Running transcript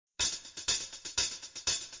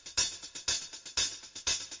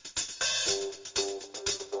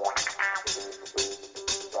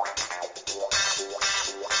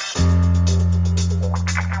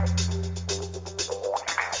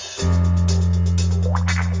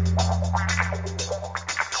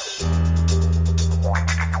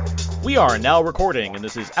We are now recording, and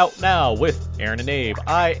this is Out Now with Aaron and Abe.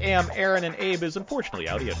 I am Aaron, and Abe is unfortunately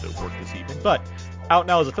out. He had to work this evening, but Out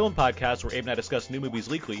Now is a film podcast where Abe and I discuss new movies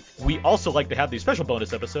weekly. We also like to have these special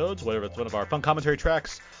bonus episodes, whether it's one of our fun commentary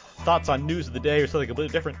tracks, thoughts on news of the day, or something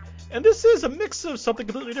completely different. And this is a mix of something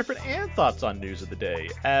completely different and thoughts on news of the day.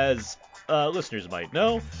 As listeners might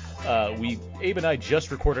know, Abe and I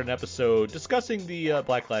just recorded an episode discussing the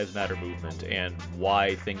Black Lives Matter movement and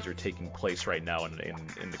why things are taking place right now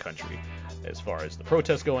in the country, as far as the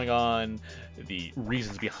protests going on, the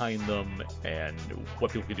reasons behind them, and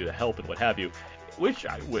what people can do to help and what have you. Which,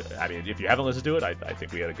 I mean, if you haven't listened to it, I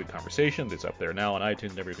think we had a good conversation. It's up there now on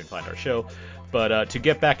iTunes, wherever you can find our show. But to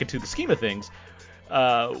get back into the scheme of things,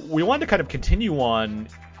 we wanted to kind of continue on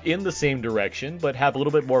in the same direction, but have a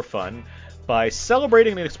little bit more fun by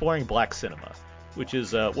celebrating and exploring black cinema, which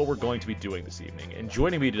is what we're going to be doing this evening. And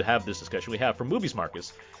joining me to have this discussion, we have from Movies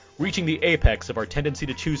Marcus, reaching the apex of our tendency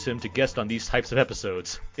to choose him to guest on these types of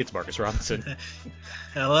episodes. It's Marcus Robinson.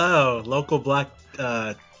 Hello, local black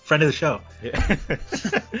friend of the show.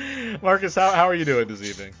 Yeah. Marcus, how are you doing this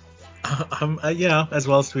evening? As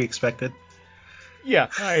well as we expected. Yeah,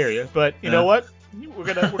 I hear you. But you know what? We're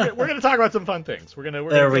gonna talk about some fun things. We're gonna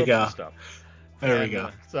go. Some stuff. There we go.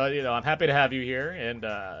 So I'm happy to have you here, and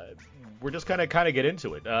we're just kind of get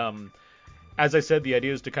into it. As I said, the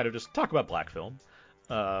idea is to kind of just talk about black film.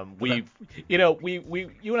 You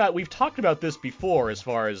and I, we've talked about this before as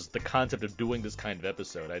far as the concept of doing this kind of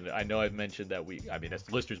episode. I know I've mentioned that as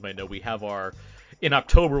the listeners might know, in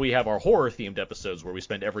October we have our horror themed episodes where we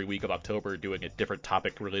spend every week of October doing a different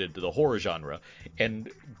topic related to the horror genre,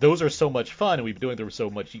 and those are so much fun, and we've been doing them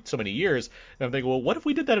so many years. And I'm thinking, well, what if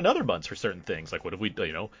we did that in other months for certain things? Like, what if we,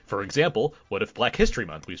 for example, what if Black History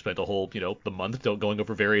Month? We spent a whole, the month going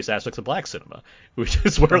over various aspects of black cinema, which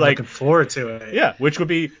is where I'm looking forward to it. Yeah, which would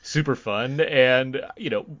be super fun, and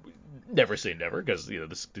never say never, because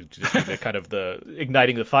this just kind of the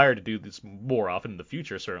igniting the fire to do this more often in the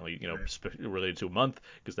future. Certainly, related to a month,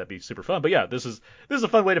 because that'd be super fun. But yeah, this is a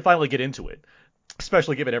fun way to finally get into it,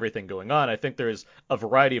 especially given everything going on. I think there's a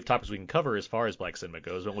variety of topics we can cover as far as black cinema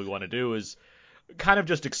goes. What we want to do is kind of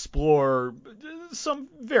just explore some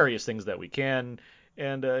various things that we can,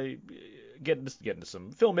 and get into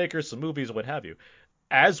some filmmakers, some movies, what have you.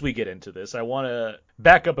 As we get into this, I want to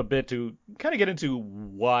back up a bit to kind of get into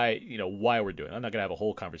why we're doing it. I'm not going to have a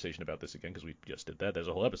whole conversation about this again because we just did that. There's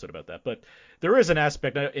a whole episode about that. But there is an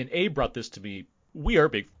aspect, and Abe brought this to me. We are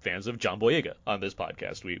big fans of John Boyega on this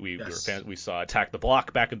podcast. We were fans. We saw Attack the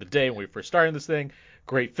Block back in the day when we first started this thing.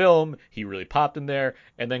 Great film. He really popped in there.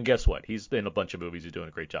 And then guess what? He's in a bunch of movies. He's doing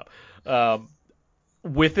a great job.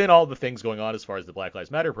 Within all the things going on as far as the Black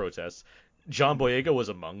Lives Matter protests, John Boyega was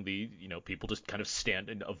among the people just kind of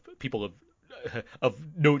people of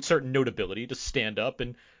certain notability to stand up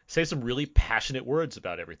and say some really passionate words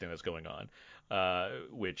about everything that's going on.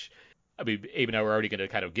 Which, I mean, Abe and I were already going to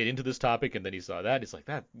kind of get into this topic, and then he saw that, and he's like,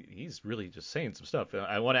 he's really just saying some stuff.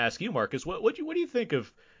 I want to ask you, Marcus, what do you think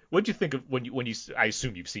of? What do you think of when you? I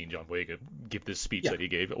assume you've seen John Boyega give this speech that he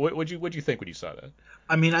gave. What do you think when you saw that?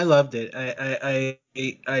 I mean, I loved it.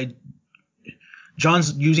 I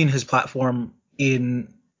John's using his platform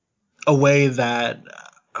in a way that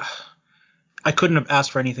I couldn't have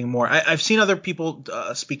asked for anything more. I've seen other people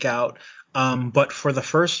speak out, but for the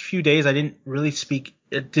first few days, I didn't really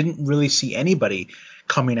see anybody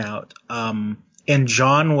coming out. And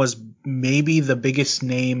John was maybe the biggest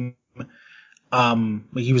name.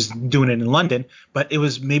 He was doing it in London, but it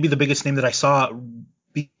was maybe the biggest name that I saw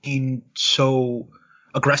being so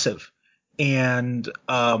aggressive and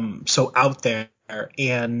so out there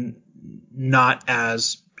and not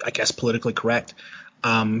as, I guess, politically correct.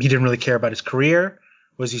 He didn't really care about his career.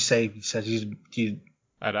 What does he say? He said he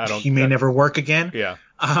may never work again. Yeah.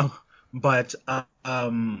 But I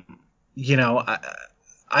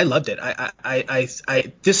loved it.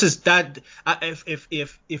 This is that.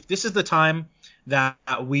 If this is the time that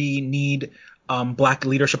we need black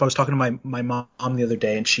leadership, I was talking to my mom the other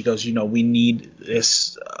day, and she goes, we need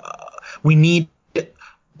this. We need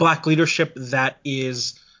black leadership that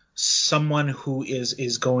is someone who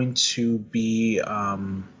is going to be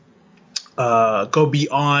go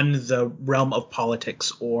beyond the realm of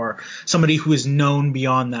politics, or somebody who is known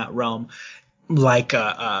beyond that realm. Like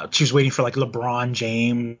she was waiting for like LeBron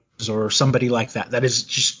James or somebody like that is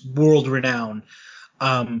just world renowned.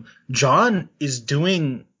 John is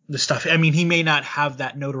doing the stuff. I mean, he may not have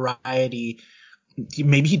that notoriety.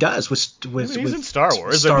 Maybe he does he's in Star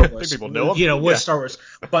Wars. Star Wars. I think people know him. With Star Wars,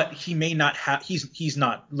 but he may not have. He's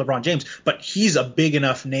not LeBron James, but he's a big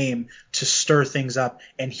enough name to stir things up,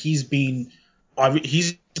 and he's being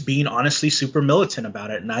he's being honestly super militant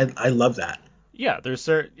about it, and I love that. Yeah,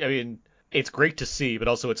 I mean, it's great to see, but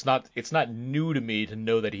also it's not new to me to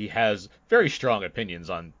know that he has very strong opinions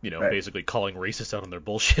on, Right. basically calling racists out on their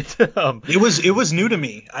bullshit. It was new to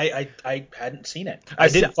me. I hadn't seen it. I I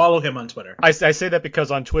s- didn't follow him on Twitter. I say that because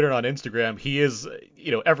on Twitter and on Instagram, he is,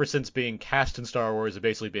 ever since being cast in Star Wars and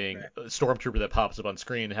basically being Right. a stormtrooper that pops up on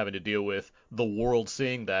screen and having to deal with the world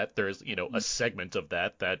seeing that, there's, a segment of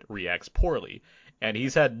that reacts poorly. And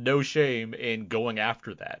he's had no shame in going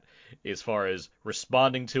after that as far as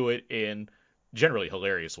responding to it in generally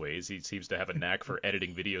hilarious ways. He seems to have a knack for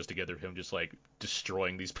editing videos together of him just like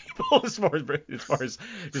destroying these people as far as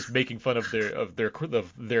just making fun of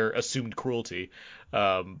their assumed cruelty.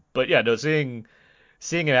 But yeah, no, seeing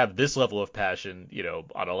him have this level of passion,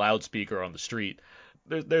 on a loudspeaker on the street,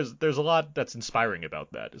 there's a lot that's inspiring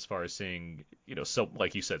about that, as far as seeing, so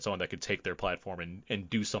like you said, someone that could take their platform and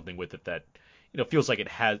do something with it that, feels like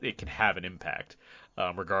it can have an impact,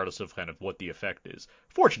 regardless of kind of what the effect is.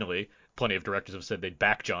 Fortunately, plenty of directors have said they'd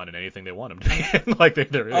back John in anything they want him to be in. Like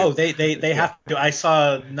Oh, they yeah. have to. I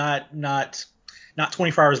saw not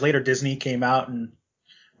 24 hours later, Disney came out and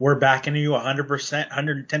we're backing you 100%,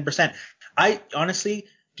 110%. I honestly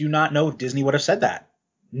do not know if Disney would have said that.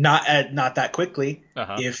 Not that quickly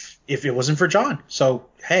Uh-huh. if it wasn't for John. So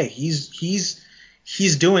hey, he's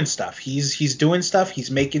doing stuff. He's doing stuff. He's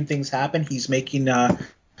making things happen. He's making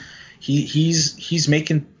he's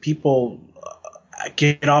making people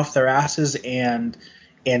get off their asses and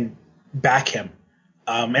back him.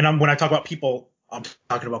 When I talk about people, I'm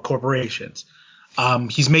talking about corporations.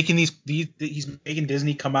 He's making he's making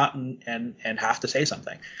Disney come out and have to say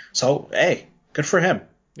something. So hey, good for him.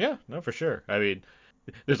 Yeah, no, for sure. I mean,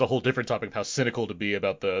 there's a whole different topic of how cynical to be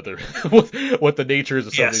about the what the nature is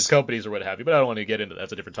of some of these Yes. companies or what have you, but I don't want to get into that.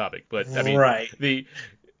 That's a different topic. But I mean, Right. the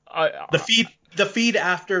I, The I, feed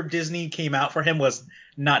after Disney came out for him was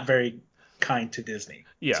not very kind to Disney.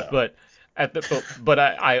 yeah, So but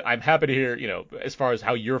I'm happy to hear, as far as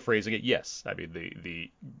how you're phrasing it. Yes, I mean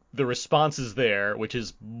the response is there, which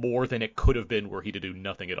is more than it could have been were he to do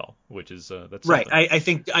nothing at all, which is that's right.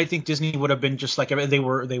 something. I think Disney would have been just like they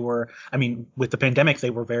were. I mean, with the pandemic, they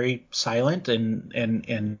were very silent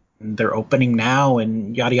and they're opening now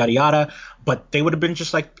and yada yada yada. But they would have been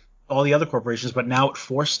just like all the other corporations. But now it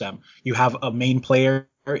forced them. You have a main player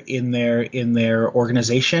in their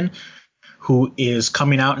organization who is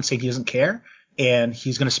coming out and saying he doesn't care and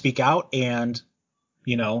he's going to speak out and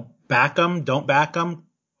back him, don't back him,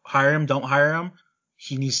 hire him, don't hire him.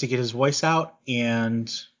 He needs to get his voice out,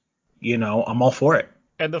 and I'm all for it.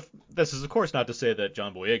 And this is, of course, not to say that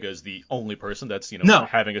John Boyega is the only person that's, No,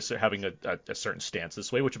 having a certain stance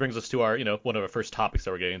this way, which brings us to our, one of our first topics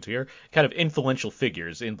that we're getting into here, kind of influential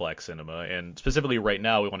figures in black cinema. And specifically right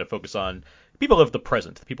now, we want to focus on people of the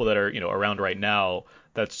present, the people that are, around right now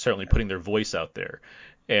that's certainly putting their voice out there.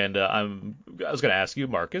 And I was going to ask you,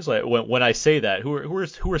 Marcus, like, when I say that, who are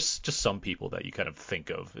just some people that you kind of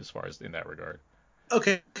think of as far as in that regard?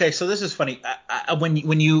 okay. So this is funny.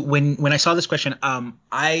 When I saw this question,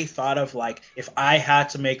 I thought of like if I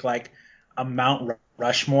had to make like a Mount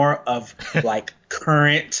Rushmore of like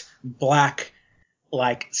current black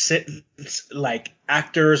like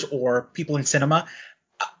actors or people in cinema,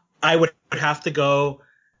 I would have to go.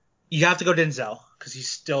 You have to go Denzel because he's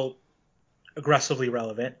still aggressively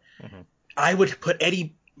relevant. Hmm. I would put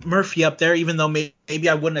Eddie Murphy up there, even though maybe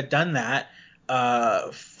I wouldn't have done that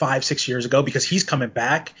 5-6 years ago because he's coming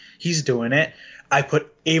back. He's doing it. I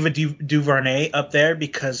put Ava DuVernay up there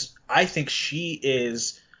because I think she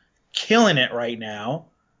is killing it right now.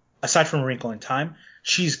 Aside from A Wrinkle in Time,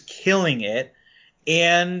 she's killing it.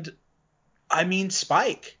 And I mean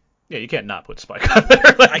Spike. Yeah, you can't not put Spike on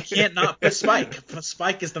there. I can't not put Spike.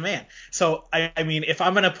 Spike is the man. So I mean, if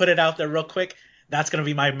I'm gonna put it out there real quick, that's gonna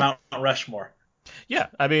be my Mount Rushmore. Yeah,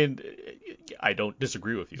 I mean, I don't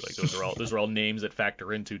disagree with you. Like those are all names that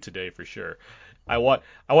factor into today for sure. I want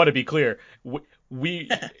to be clear.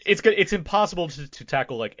 It's impossible to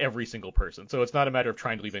tackle like every single person. So it's not a matter of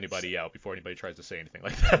trying to leave anybody out before anybody tries to say anything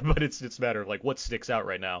like that. But it's a matter of like what sticks out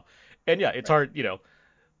right now. And yeah, it's Right. hard.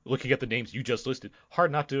 Looking at the names you just listed,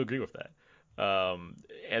 hard not to agree with that.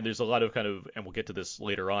 And there's a lot of kind of, and we'll get to this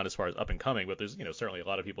later on as far as up and coming, but there's certainly a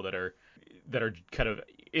lot of people that are kind of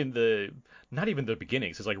in the not even the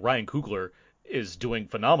beginnings. It's like Ryan Coogler is doing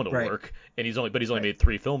phenomenal Right. work, and he's only Right. made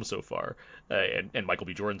 3 films so far, and Michael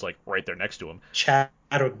B. Jordan's like right there next to him. Chadwick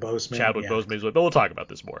Boseman. Chadwick Yeah. Boseman, but we'll talk about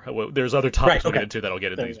this more. There's other Right. topics we'll get Okay. into that'll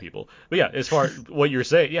get into There these you people. But yeah, as far as what you're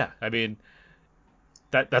saying, yeah, I mean,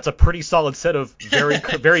 that's a pretty solid set of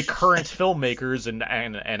very current filmmakers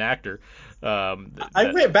and actor.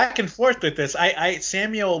 I went back and forth with this.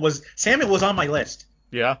 Samuel was on my list.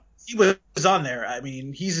 Yeah. He was on there. I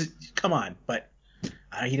mean, come on, but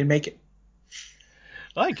he didn't make it.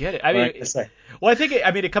 Well, I get it. I mean, well, I think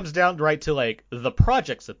it comes down right to like the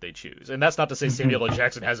projects that they choose, and that's not to say Samuel L.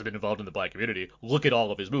 Jackson hasn't been involved in the black community. Look at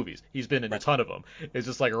all of his movies; he's been in a ton of them. It's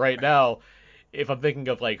just like right now, if I'm thinking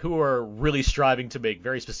of like who are really striving to make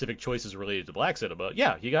very specific choices related to black cinema,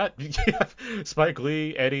 yeah, you have Spike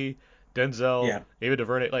Lee, Eddie, Denzel, Ava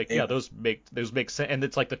DuVernay, those make sense, and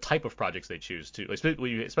it's like the type of projects they choose too.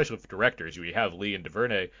 Especially with directors, you have Lee and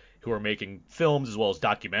DuVernay who are making films as well as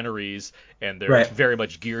documentaries, and they're very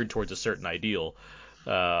much geared towards a certain ideal.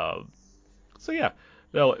 So yeah,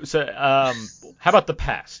 no. So how about the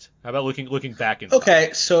past? How about looking back in time?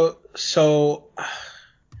 Okay, so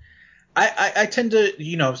I tend to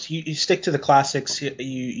you stick to the classics.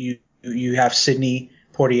 You have Sidney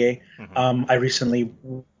Poitier. Mm-hmm. I recently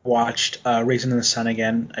watched Raisin in the Sun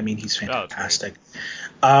again. I mean, he's fantastic.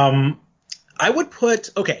 I would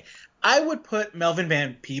put Melvin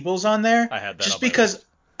Van Peebles on there. I had that just because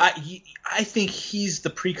I think he's the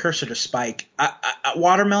precursor to Spike.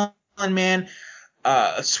 Watermelon Man,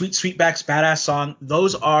 Sweetback's Badass Song.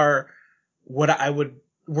 Those are what I would.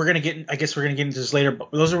 We're gonna get. I guess we're gonna get into this later.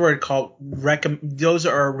 But those are what I call those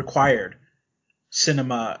are required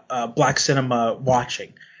cinema, black cinema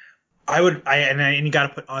watching. And you got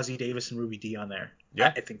to put Ozzie Davis and Ruby Dee on there.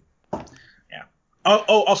 Yeah, I think. Yeah.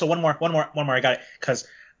 Also one more. I got it because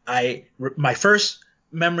my first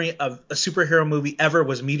memory of a superhero movie ever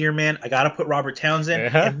was Meteor Man. I got to put Robert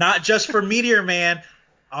Townsend, and not just for Meteor Man,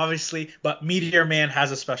 obviously, but Meteor Man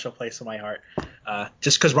has a special place in my heart.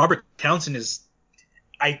 Just because Robert Townsend is,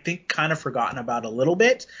 I think, kind of forgotten about a little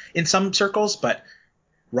bit in some circles, but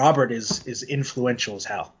Robert is influential as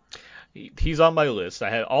hell. He's on my list. I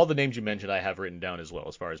have all the names you mentioned. I have written down as well,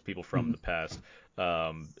 as far as people from the past.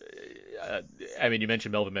 I mean, you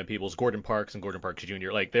mentioned Melvin Van Peebles, Gordon Parks, and Gordon Parks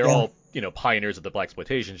Jr. Like they're all pioneers of the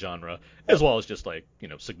blaxploitation genre, as well as just like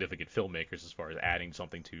significant filmmakers as far as adding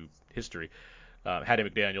something to history. Hattie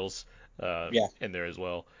McDaniel's in there as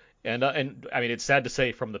well, and I mean it's sad to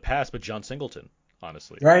say from the past, but John Singleton,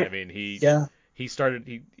 honestly, right? I mean he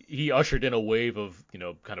ushered in a wave of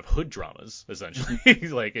kind of hood dramas essentially.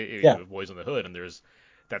 He's like Boys in the Hood, and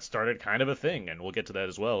that started kind of a thing, and we'll get to that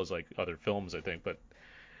as well as like other films I think. But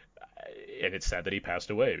and it's sad that he passed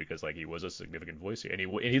away because like he was a significant voice here, and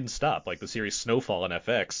he didn't stop. Like the series Snowfall on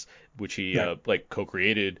FX, which he like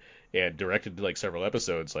co-created and directed like several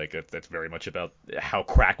episodes. Like that's very much about how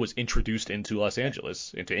crack was introduced into Los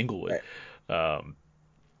Angeles, into Inglewood. I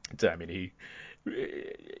mean he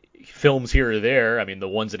films here or there. I mean, the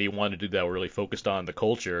ones that he wanted to do that were really focused on the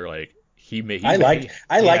culture, like I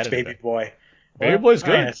liked Baby Boy. Baby Boy's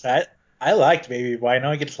good. I liked Baby Boy. I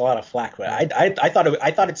know he gets a lot of flack, but I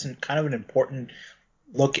thought it's kind of an important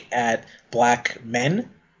look at black men.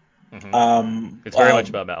 Mm-hmm. It's very much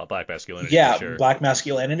about black masculinity. Yeah, for sure. Black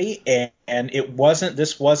masculinity, and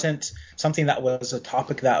this wasn't something that was a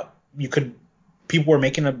topic that people were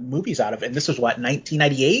making movies out of, and this was what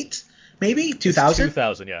 1998. Maybe 2000?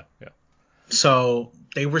 2000, yeah. So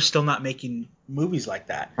they were still not making movies like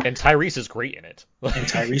that. And Tyrese is great in it.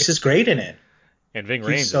 And Ving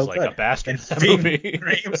Rhames is like a bastard in that movie.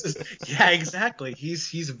 Yeah, exactly.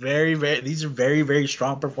 He's very, very. These are very, very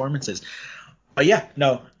strong performances. But yeah,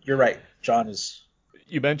 no, you're right. John is.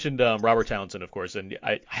 You mentioned Robert Townsend, of course, and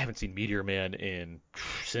I haven't seen Meteor Man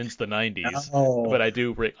since the 90s. No. But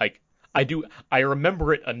I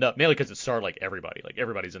remember it enough, mainly because it starred like everybody. Like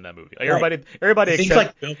everybody's in that movie. Like everybody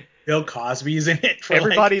except like Bill Cosby's in it.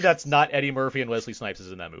 Everybody that's not Eddie Murphy and Wesley Snipes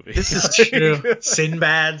is in that movie. This is true.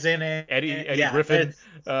 Sinbad's in it. Eddie Griffin.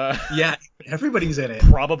 Everybody's in it.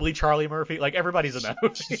 Probably Charlie Murphy. Like everybody's in that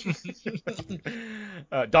movie.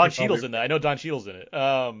 Don Cheadle's in that. I know Don Cheadle's in it.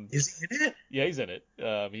 Is he in it? Yeah, he's in it.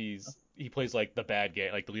 He plays like the bad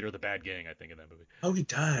gang, like the leader of the bad gang, I think, in that movie. Oh, he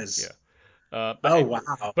does. Yeah.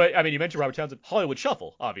 Wow! But I mean, you mentioned Robert Townsend. Hollywood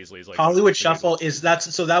Shuffle, obviously, is like Hollywood Shuffle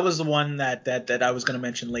that was the one that I was going to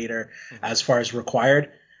mention later, as far as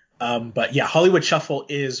required. But yeah, Hollywood Shuffle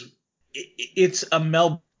it's a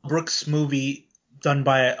Mel Brooks movie done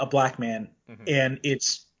by a black man, and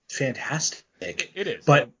it's fantastic. It is,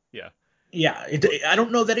 but yeah, I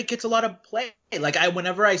don't know that it gets a lot of play. Like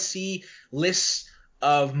whenever I see lists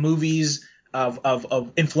of movies.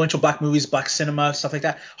 Of influential black movies, black cinema, stuff like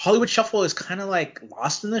that. Hollywood Shuffle is kind of like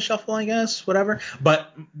lost in the shuffle, I guess, whatever.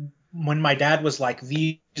 But when my dad was like,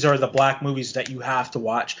 these are the black movies that you have to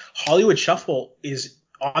watch, Hollywood Shuffle is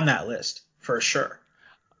on that list for sure.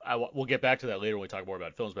 we'll get back to that later when we talk more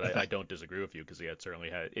about films, but I don't disagree with you because it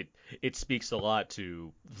certainly it speaks a lot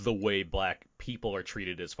to the way black people are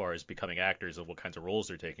treated as far as becoming actors and what kinds of roles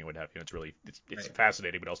they're taking, what have you. It's Right.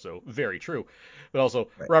 fascinating, but also very true. But also,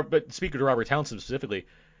 Right. But speaking to Robert Townsend specifically,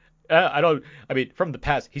 I mean, from the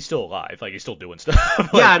past, he's still alive. Like he's still doing stuff.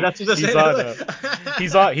 Yeah, Like that's what he's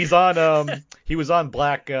I'm on. saying. He was on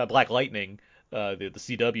Black Lightning, the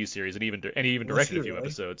CW series, and he even Was directed he a few really?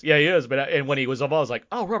 episodes. Yeah, he is. But and when he was on, I was like,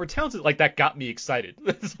 oh, Robert Townsend, like that got me excited.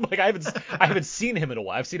 Like I haven't seen him in a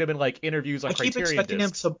while. I've seen him in like interviews on I keep Criterion expecting him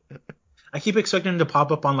discs. to. I keep expecting him to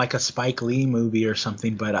pop up on like a Spike Lee movie or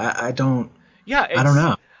something, but I don't. Yeah, I don't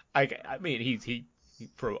know. I mean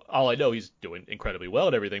for all I know he's doing incredibly well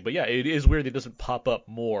and everything, but yeah, it is weird that he doesn't pop up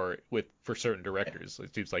more for certain directors.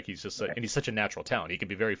 It seems like and he's such a natural talent. He can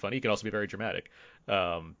be very funny. He can also be very dramatic.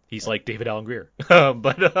 He's like David Allen Greer. Yeah,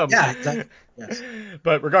 exactly. Yes.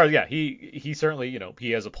 But regardless, yeah, he certainly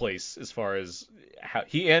he has a place as far as how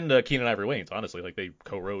he and Keenan Ivory Wayans, honestly, like they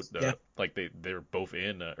co-wrote Yeah. like they're both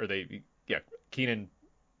in or they yeah Keenan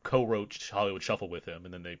co-wrote Hollywood Shuffle with him,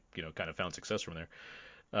 and then they kind of found success from there.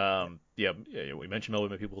 Yeah, we mentioned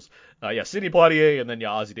Melvin McPeople. Yeah, Sidney Poitier, and then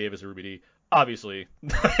yeah, Ozzie Davis and Ruby Dee. Obviously,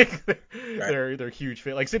 like, Right. they're huge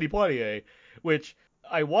fans. Like Sidney Poitier, which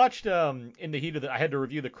I watched in the heat of I had to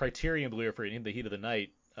review the Criterion Blu-ray for In the Heat of the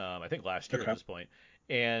Night. I think last year at Okay. this point,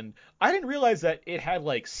 and I didn't realize that it had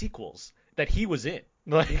like sequels that he was in.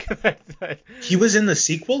 Like He was in the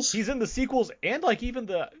sequels. he's in the sequels and like even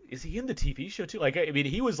is he in the TV show too? Like I mean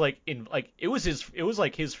he was like in like it was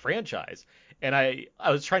like his franchise. And I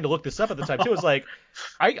was trying to look this up at the time too. It was like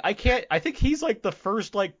I can't I think he's like the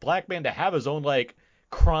first like black man to have his own like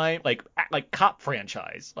crime like cop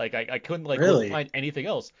franchise. Like I couldn't like really Really? find anything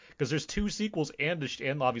else because there's two sequels and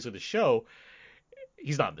obviously the show.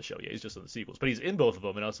 He's not in the show yet. He's just in the sequels, but he's in both of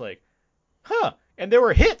them. And I was like, huh. And there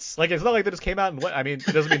were hits. Like it's not like they just came out and I mean,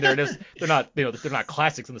 it doesn't mean they're not they're not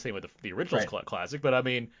classics in the same way the original's Right. classic, but I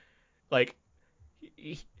mean, like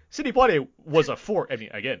Sidney Poitier was a force. I mean,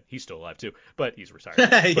 again, he's still alive too, but he's retired.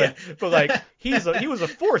 Yeah. But like he was a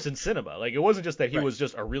force in cinema. Like it wasn't just that he Right. was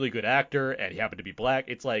just a really good actor and he happened to be black.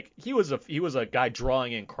 It's like he was a guy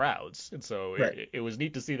drawing in crowds, and so Right. it was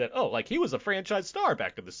neat to see that. Oh, like he was a franchise star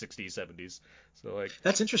back in the '60s, '70s. So like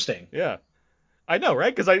That's interesting. yeah, I know,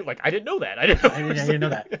 right? Because I didn't know that. I didn't know. I didn't know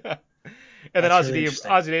that. Yeah. And then That's really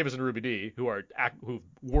interesting. Ozzie Davis and Ruby Dee, who were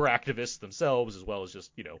activists themselves, as well as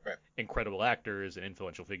just Right. incredible actors and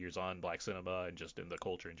influential figures on black cinema and just in the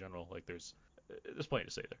culture in general. Like there's plenty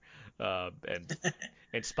to say there.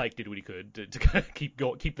 And Spike did what he could to kind of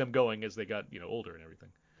keep them going as they got older and everything.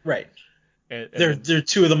 Right. And They're then they're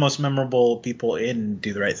two of the most memorable people in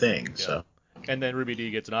Do the Right Thing. yeah. So. And then Ruby Dee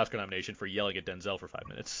gets an Oscar nomination for yelling at Denzel for 5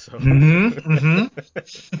 minutes. So. Mm-hmm.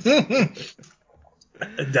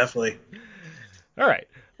 Definitely. All right.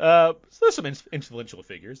 So there's some influential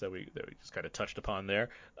figures that we just kind of touched upon there.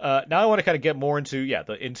 Now I want to kind of get more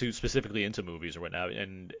into specifically into movies or whatnot,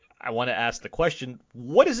 and I want to ask the question: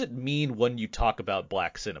 what does it mean when you talk about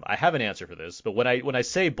black cinema? I have an answer for this, but when I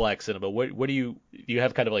say black cinema, what do you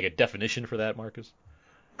have kind of like a definition for that, Marcus?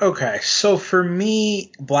 Okay, so for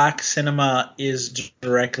me, black cinema is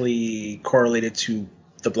directly correlated to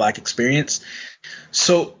the black experience.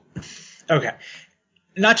 So, okay,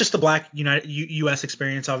 not just the black U.S.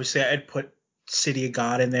 experience. Obviously, I'd put City of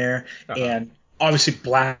God in there, Uh huh. and obviously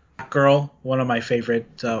Black Girl, one of my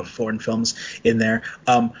favorite foreign films, in there.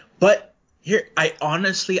 But here,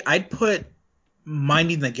 I'd put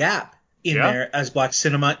Minding the Gap in Yeah. there as black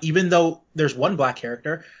cinema, even though there's one black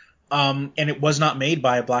character, and it was not made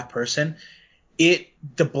by a black person.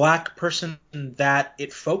 The black person that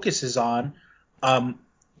it focuses on,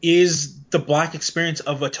 is the black experience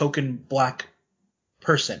of a token black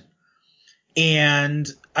person. And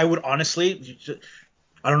I would honestly,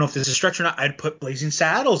 I don't know if this is a stretch or not, I'd put Blazing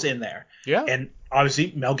Saddles in there. Yeah. And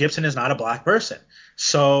obviously Mel Gibson is not a black person.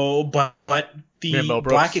 So, but Yeah, the Mel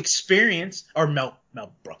black Brooks. experience, or Mel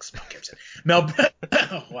Brooks, Mel Gibson,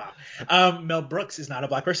 oh, wow. Mel Brooks is not a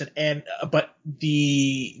black person. And, but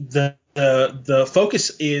the focus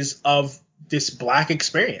is of this black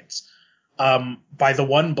experience. By the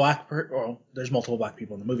one well, there's multiple black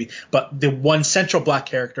people in the movie, but the one central black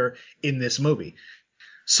character in this movie.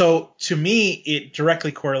 So to me, it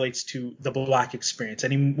directly correlates to the black experience.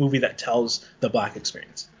 Any movie that tells the black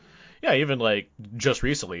experience. Yeah, even like just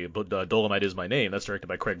recently, Dolomite Is My Name. That's directed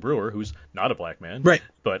by Craig Brewer, who's not a black man. Right.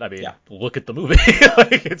 But I mean, Yeah. look at the movie.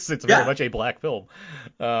 Like it's very Yeah. much a black film.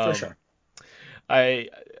 For Um, sure. I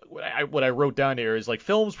what I wrote down here is like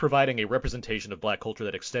films providing a representation of black culture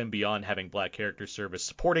that extend beyond having black characters serve as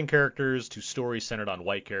supporting characters to stories centered on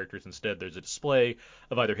white characters. Instead, there's a display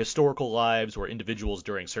of either historical lives or individuals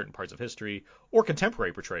during certain parts of history, or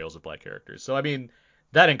contemporary portrayals of black characters. So I mean,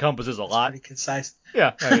 that encompasses a lot. Pretty concise.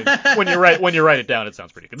 Yeah, I mean, when you write it down, it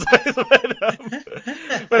sounds pretty concise.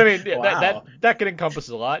 But I mean, yeah, Wow. that can encompass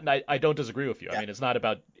a lot, and I don't disagree with you. I Yeah. mean, it's not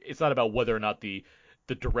about whether or not the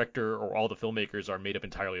director or all the filmmakers are made up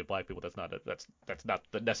entirely of black people. That's not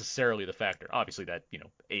necessarily the factor. Obviously, that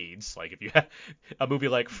aids. Like if you have a movie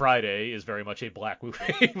like Friday is very much a black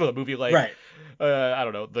movie. A movie like Right. I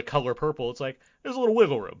don't know, The Color Purple. It's like there's a little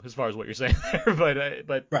wiggle room as far as what you're saying there,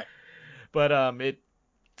 Right. but it.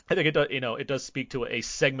 I think it does, it does speak to a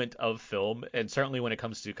segment of film, and certainly when it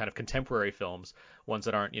comes to kind of contemporary films, ones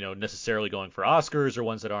that aren't, necessarily going for Oscars or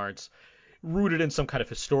ones that aren't rooted in some kind of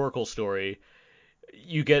historical story,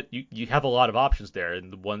 you have a lot of options there.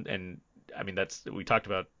 And I mean that's we talked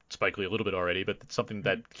about Spike Lee a little bit already, but it's something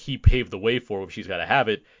that he paved the way for, which he's got to have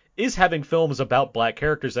it, is having films about black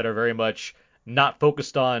characters that are very much not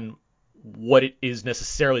focused on what it is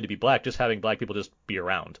necessarily to be black, just having black people just be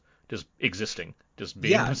around, just existing, just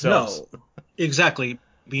being Yeah. themselves. No. Exactly.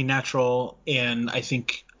 Be natural, and I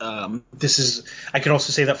think this is. I could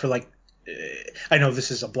also say that for like. I know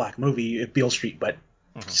this is a black movie, Beale Street, but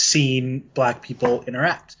seeing black people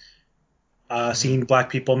interact, seeing black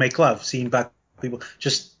people make love, seeing black people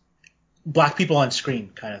just black people on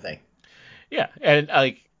screen kind of thing. Yeah, and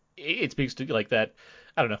like it speaks to like that.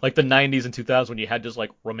 I don't know, like the '90s and 2000s when you had just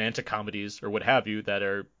like romantic comedies or what have you that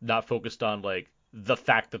are not focused on like the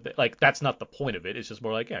fact that like that's not the point of it. It's just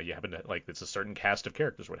more like you happen to like it's a certain cast of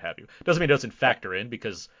characters, what have you. Doesn't mean it doesn't factor in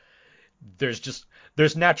because there's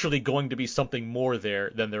naturally going to be something more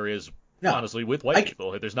there than there is No, honestly with white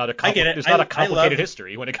people. There's not a I get it. there's not a I love complicated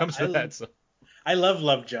history when it comes to that. So. I love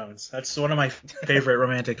Love Jones. That's one of my favorite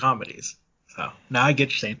romantic comedies. So now I get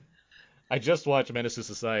what you're saying. I just watched Menace to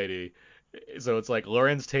Society, so it's like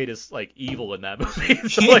Lorenz Tate is like evil in that movie.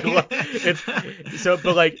 So like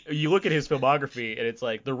but like you look at his filmography and it's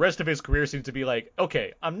like the rest of his career seems to be like,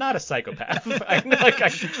 okay, I'm not a psychopath.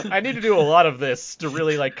 I need to do a lot of this to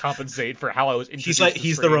really like compensate for how I was introduced.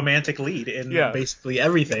 He's the romantic lead in basically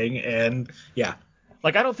everything, and yeah.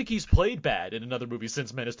 Like I don't think he's played bad in another movie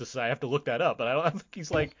since Menace to Society. I have to look that up, but I don't think he's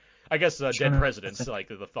like. I guess Dead Presidents, like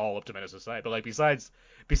the follow-up to Menace to Society, but like besides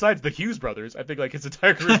the Hughes brothers, I think like his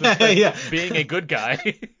entire career is being a good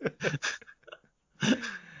guy.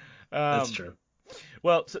 That's true.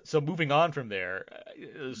 Well, so moving on from there,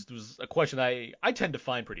 this was a question I tend to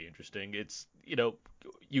find pretty interesting. It's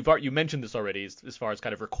you mentioned this already as far as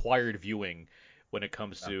kind of required viewing when it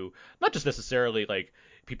comes to not just necessarily like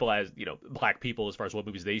people as black people as far as what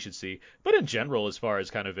movies they should see, but in general as far as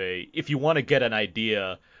kind of if you want to get an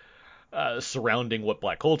idea surrounding what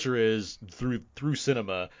black culture is through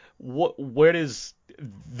cinema,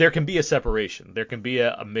 there can be a separation. There can be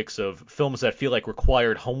a mix of films that feel like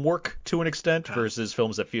required homework to an extent versus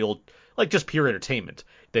films that feel like just pure entertainment.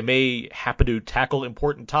 They may happen to tackle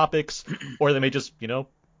important topics, or they may just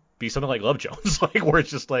be something like Love Jones, like where it's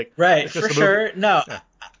just like right for sure. No, yeah.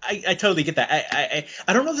 I totally get that.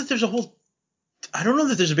 I don't know that there's I don't know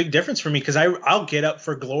that there's a big difference for me because I'll get up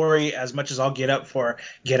for Glory as much as I'll get up for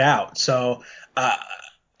Get Out. So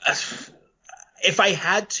if I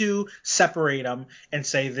had to separate them and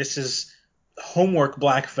say this is homework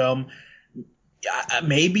black film,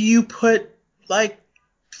 maybe you put like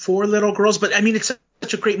Four Little Girls. But I mean, it's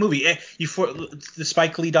such a great movie. The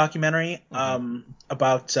Spike Lee documentary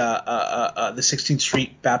about the 16th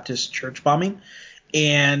Street Baptist Church bombing.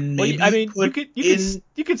 And maybe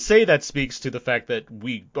you could say that speaks to the fact that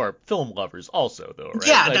we are film lovers also, though, right?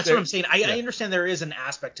 Yeah, like that's what I'm saying. I understand there is an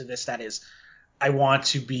aspect to this that is, I want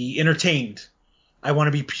to be entertained. I want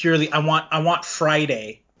to be purely. I want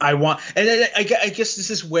Friday. And I guess this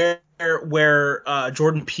is where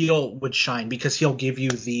Jordan Peele would shine because he'll give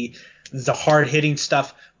you the hard hitting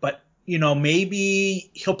stuff, but maybe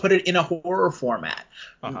he'll put it in a horror format,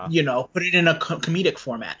 put it in a comedic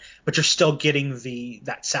format, but you're still getting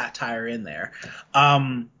that satire in there.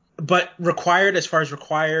 But as far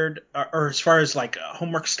as like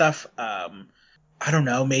homework stuff, I don't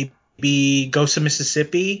know, maybe Ghost of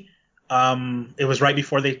Mississippi. It was right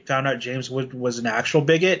before they found out James Wood was an actual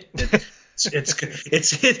bigot. That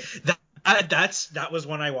was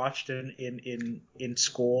one I watched in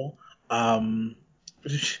school.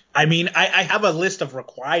 I mean, I have a list of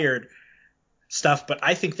required stuff, but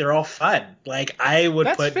I think they're all fun. Like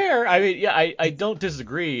That's fair. I mean, yeah, I don't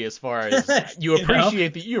disagree as far as you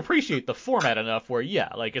appreciate the format enough where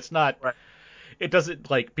like it's not. Right. it doesn't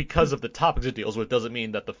like because of the topics it deals with doesn't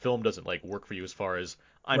mean that the film doesn't like work for you as far as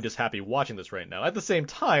I'm just happy watching this right now. At the same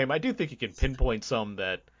time, I do think you can pinpoint some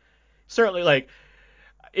that certainly like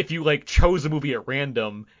if you like chose a movie at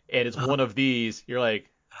random and it's Uh-huh. one of these, you're like,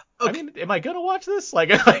 I Okay. mean, am I gonna watch this? Like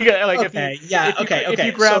Okay. Yeah. Okay. if you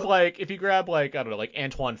Okay. grab So like if you grab like I don't know like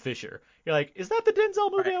Antoine Fisher, you're like, is that the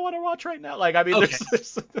Denzel movie right. I want to watch right now? Like I mean, Okay. there's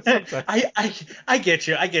sometimes I get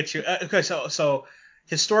you. I get you. Okay. So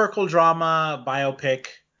historical drama biopic.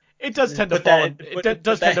 it does tend to Put fall that. in Put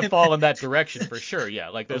does tend to that in. fall in that direction for sure. Yeah,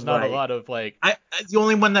 like there's not a Right. lot of like The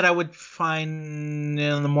only one that I would find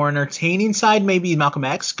on the more entertaining side maybe Malcolm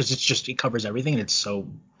X because it's just it covers everything and it's so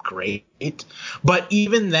great. But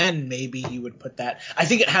even then, maybe you would put that. I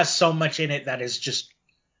think it has so much in it that is just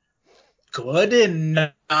good and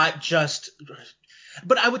not just.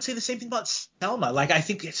 But I would say the same thing about Selma. Like I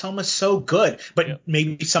think Selma's so good, yeah. but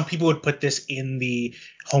maybe some people would put this in the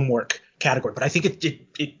homework category. But I think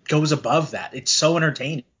it goes above that. It's so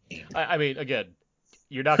entertaining. I mean, again,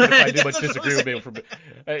 you're not going to find too much That's what I'm disagreement saying.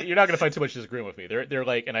 from you're not going to find too much disagreement with me. They're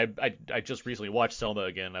like, and I just recently watched Selma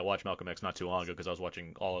again. I watched Malcolm X not too long ago because I was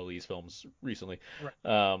watching all of these films recently.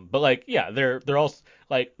 Right. But like, yeah, they're all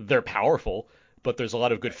like they're powerful, but there's a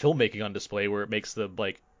lot of good filmmaking on display where it makes them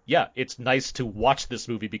like, yeah, it's nice to watch this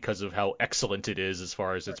movie because of how excellent it is as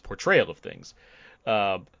far as its portrayal of things.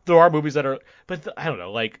 There are movies that are, but I don't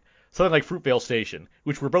know, like something like Fruitvale Station,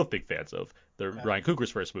 which we're both big fans of, the Okay. Ryan Coogler's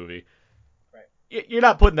first movie. Right. You're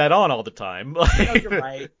not putting that on all the time. No, you're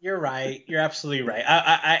right. You're right. You're absolutely right.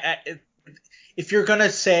 If you're gonna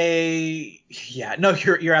say, yeah, no,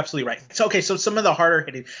 you're absolutely right. So okay, so some of the harder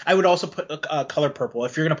hitting, I would also put Color Purple.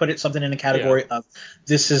 If you're gonna put it something in a Yeah. category of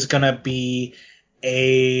this is gonna be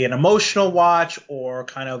an emotional watch or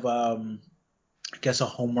kind of I guess a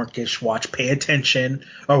homework-ish watch. Pay attention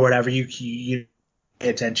or whatever you pay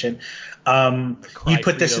attention. You Cry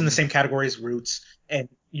put this in the Freedom, same category as Roots, and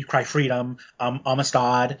you cry freedom,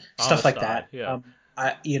 Amistad, stuff like Amistad. that. Yeah.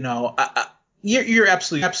 You're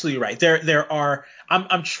absolutely right. There are.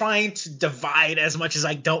 I'm trying to divide as much as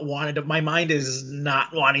I don't want to. My mind is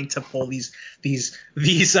not wanting to pull these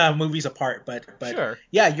movies apart. But Sure.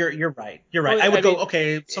 yeah, you're right. You're right. Well, I I would go mean,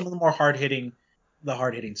 okay. Some of the more hard hitting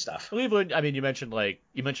stuff. well, even I mean, you mentioned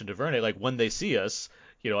DuVernay, like When They See Us,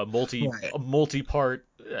 Right. a multi-part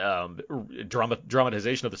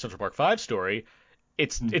dramatization of the Central Park Five story.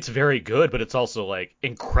 It's very good, but it's also like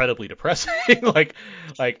incredibly depressing. like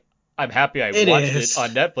I'm happy I It watched it is.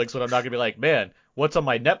 on Netflix, but I'm not gonna be like, man, what's on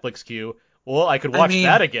my Netflix queue? Well, I could I watch mean,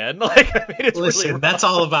 that again. Like, I mean, it's really listen, that's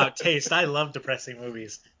rough. all about taste. I love depressing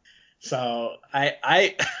movies, so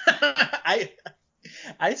I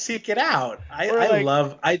I seek it out. Or I like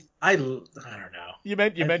love I don't know. you I,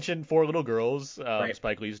 mentioned Four Little Girls, right,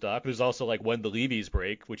 Spike Lee's doc. There's also like When the Leaves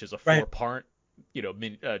Break, which is a right. four-part,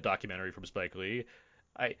 documentary from Spike Lee.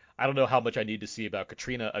 I don't know how much I need to see about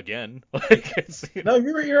Katrina again. Like, No,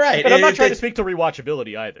 you're right. and I'm not trying to speak to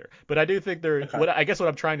rewatchability either, but I do think Okay. what I guess what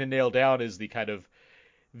I'm trying to nail down is the kind of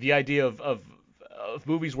the idea of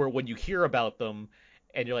movies where when you hear about them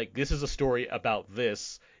and you're like, this is a story about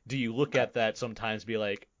this, do you look Okay. at that sometimes be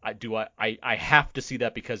like, I have to see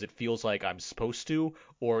that because it feels like I'm supposed to,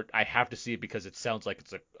 or I have to see it because it sounds like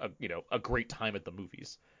it's a great time at the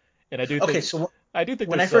movies. And Okay. So I do think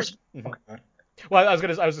when there's I some. first Mhm. okay. Well, I was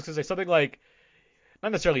just gonna say something like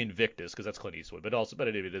not necessarily Invictus because that's Clint Eastwood, but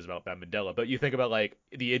it is about Mandela. But you think about like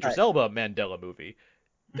the All Idris right. Elba Mandela movie,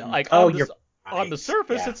 like Oh, you're on the right.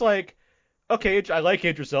 surface, Yeah. it's like okay, I like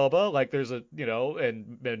Idris Elba. Like there's and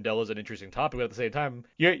Mandela's an interesting topic, but at the same time,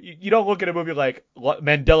 you don't look at a movie like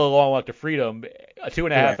Mandela Long Walk to Freedom, a two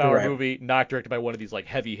and a You're half right. You're hour right. movie, not directed by one of these like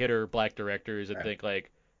heavy hitter black directors, and think like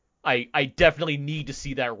I definitely need to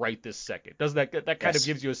see that right this second. Doesn't that kind of Yes.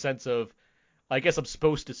 gives you a sense of I guess I'm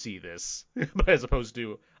supposed to see this, as opposed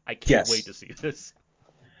to I can't wait Yes. to see this.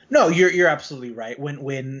 No, you're absolutely right.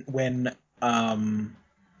 When um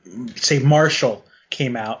say Marshall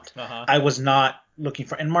came out, Uh huh. I was not looking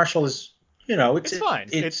for, and Marshall is, It's fine.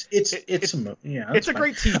 it's a movie, it's It's a fine.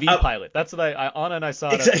 great TV Uh, pilot. That's what Anna and I saw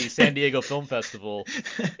it at the exactly. San Diego Film Festival,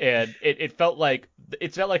 and it felt like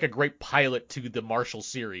a great pilot to the Marshall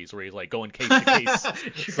series where he's like going case to case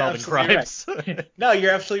You're solving absolutely right. crimes. No,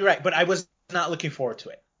 you're absolutely right. But I was not looking forward to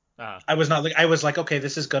it. uh, I was not. I was like, okay,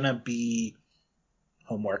 this is gonna be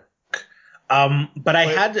homework. But I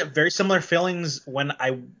but had very similar feelings when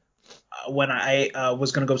I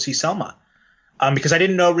was gonna go see Selma. Because I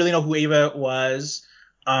didn't really know who Ava was.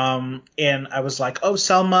 And I was like, oh,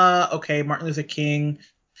 Selma, okay, Martin Luther King.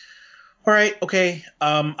 All right, okay.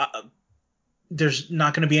 There's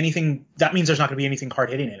not going to be anything. That means there's not going to be anything hard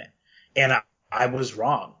hitting in it. And I was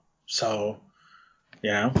wrong. So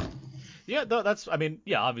You know? Yeah, that's. I mean,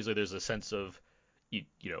 yeah. Obviously, there's a sense of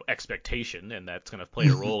expectation, and that's going to play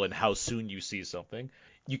a role in how soon you see something.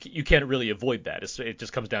 You can't really avoid that. It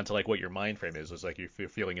just comes down to like what your mind frame is. It's like if you're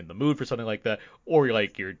feeling in the mood for something like that, or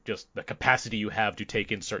you're just the capacity you have to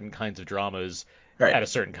take in certain kinds of dramas Right. at a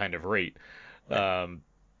certain kind of rate. Right.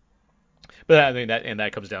 But I mean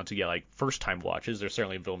that comes down to like first time watches. There's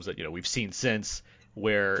certainly films that we've seen since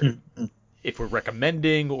where if we're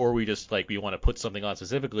recommending or we just like we want to put something on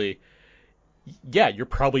specifically, yeah, you're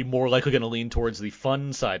probably more likely going to lean towards the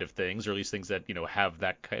fun side of things, or at least things that have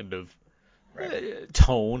that kind of Right.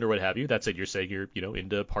 tone or what have you. That said, you're saying you're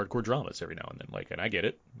into hardcore dramas every now and then, like, and I get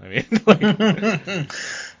it. I mean, like,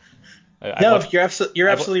 No, watched. you're I've,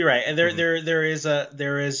 absolutely right, and mhm.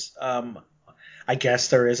 there is I guess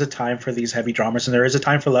there is a time for these heavy dramas, and there is a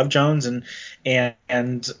time for Love Jones and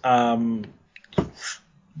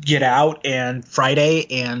Get Out and Friday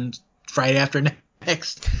After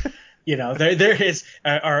Next. There is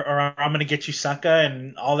or I'm gonna get you sucker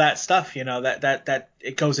and all that stuff. That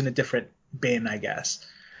it goes in a different bin, I guess.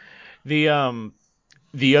 The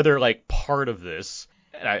the other like part of this,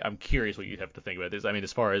 and I'm curious what you have to think about this. I mean,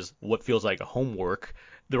 as far as what feels like a homework,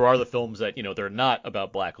 there are the films that they're not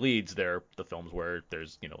about black leads. They're the films where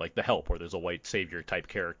there's like The Help, where there's a white savior type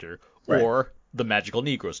character, Right. or the magical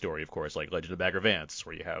Negro story, of course, like Legend of Bagger Vance,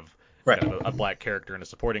 where you have Right. kind of a black character in a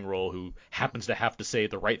supporting role who happens to have to say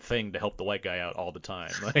the right thing to help the white guy out all the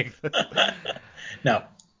time. Like, No.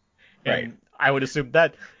 Right. and I would assume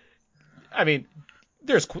that. I mean,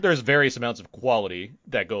 there's various amounts of quality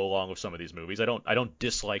that go along with some of these movies. I don't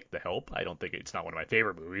dislike The Help. I don't think it's not one of my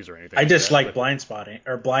favorite movies or anything I like that. dislike But Blind Spotting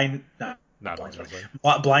or Blind not not Blind Blind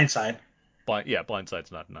Spotting, Side. Blindside. Yeah,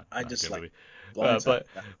 Blindside's not I a good dislike movie. Blindside.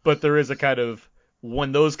 But there is a kind of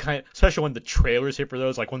when those especially when the trailers hit for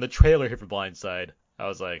those, like when the trailer hit for Blindside, I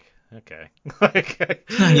was like, okay, like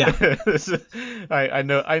Yeah.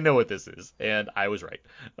 I know what this is, and I was right.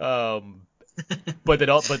 But then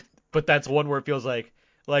but that's one where it feels like,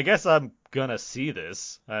 well, I guess I'm gonna see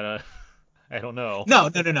this. I don't know. No,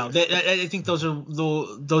 no, no, no. I think those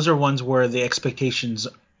are ones where the expectations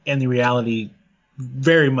and the reality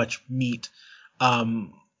very much meet.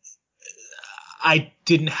 Um, I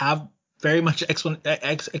didn't have very much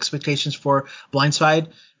expectations for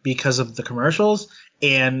Blindside because of the commercials,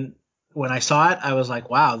 and when I saw it, I was like,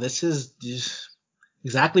 "Wow, this is just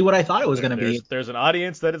exactly what I thought it was going to be." There's an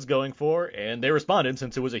audience that it's going for, and they responded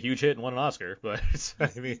since it was a huge hit and won an Oscar. But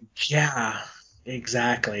I mean, Yeah,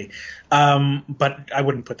 exactly. But I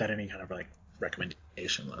wouldn't put that in any kind of like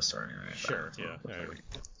recommendation list or anything like sure, that. yeah,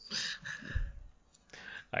 So,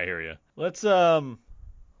 I hear you. Let's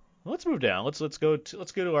move down. Let's go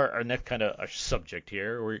to our next kind of our subject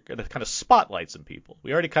here. We're gonna kind of spotlight some people.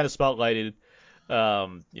 We already kind of spotlighted,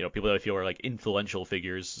 people that I feel are like influential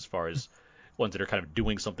figures as far as ones that are kind of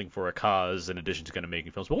doing something for a cause in addition to kind of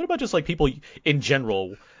making films. But what about just like people in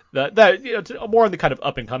general that more on the kind of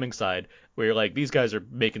up and coming side where you're like these guys are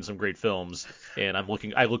making some great films and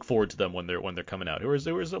I look forward to them when they're coming out. There was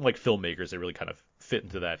some like filmmakers that really kind of fit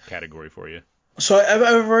into that category for you. so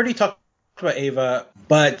I've already talked about Ava,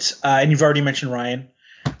 but and you've already mentioned Ryan.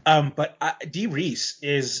 But Dee Reese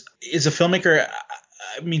is a filmmaker.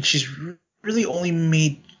 I mean, she's really only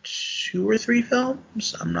made 2 or 3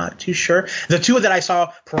 films. I'm not too sure. The two that I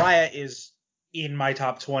saw, Pariah is in my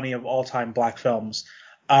top 20 of all time black films.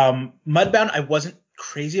 Mudbound, I wasn't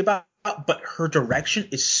crazy about, but her direction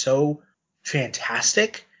is so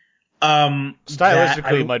fantastic. That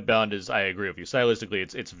Stylistically, I Mudbound is. I agree with you.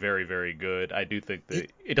 Stylistically, it's very very good. I do think that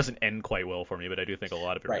it doesn't end quite well for me, but I do think a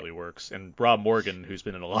lot of it right. really works. And Rob Morgan, who's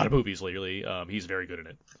been in a lot of movies lately, he's very good in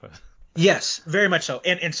it. Yes, very much so,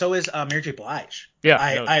 and so is Mary J. Blige. Yeah,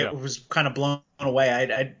 I no, I yeah, was kind of blown away.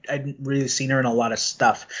 I hadn't really seen her in a lot of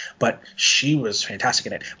stuff, but she was fantastic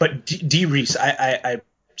in it. But Dee Reese, I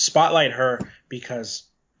spotlight her because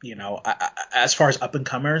as far as up and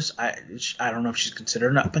comers, I don't know if she's considered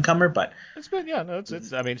an up and comer, but it's been yeah, no,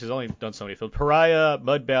 it's. I mean, she's only done so many films. Pariah,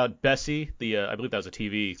 Mudbound, Bessie, I believe that was a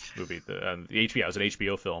TV movie. The HBO, it was an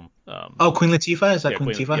HBO film. oh, Queen Latifah, is that Yeah, Queen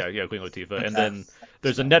Latifah? yeah, Queen Latifah. And Okay. then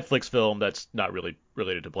there's a Netflix film that's not really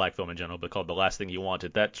related to black film in general, but called The Last Thing You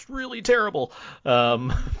Wanted. That's really terrible.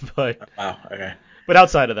 Um, but Wow. Okay. but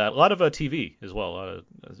outside of that, a lot of TV as well.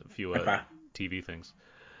 A few Okay. TV things.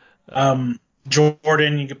 Um, Um,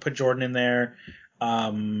 Jordan, you could put Jordan in there.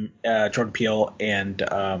 Jordan Peele, and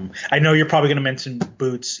I know you're probably going to mention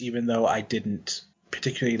Boots, even though I didn't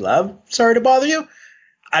particularly love Sorry to Bother You.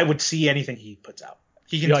 I would see anything he puts out.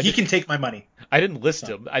 He can take my money. I didn't list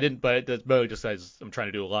So. him. I didn't, but that's really just as I'm trying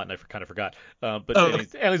to do a lot and I kind of forgot. But Oh, and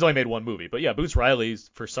okay. he's only made one movie. But yeah, Boots Riley's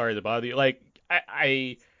for Sorry to Bother You. Like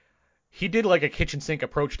he did like a kitchen sink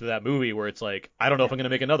approach to that movie where it's like, I don't know if I'm gonna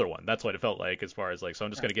make another one. That's what it felt like, as far as like, so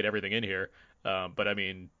I'm just gonna get everything in here. But I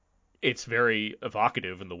mean, it's very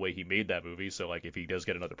evocative in the way he made that movie. So like, if he does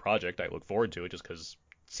get another project, I look forward to it, just because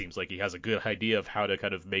it seems like he has a good idea of how to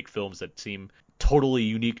kind of make films that seem totally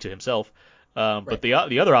unique to himself. But the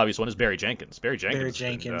other obvious one is Barry Jenkins. Barry Barry Jenkins,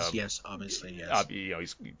 Jenkins, yes, obviously, yes. you know,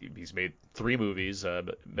 he's made 3 movies,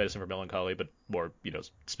 Medicine for Melancholy, but more, you know,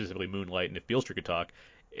 specifically Moonlight and If Beale Street Could Talk.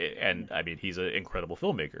 And I mean, he's an incredible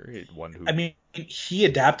filmmaker. One who, I mean, he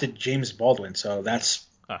adapted James Baldwin, so that's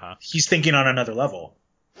uh-huh. he's thinking on another level.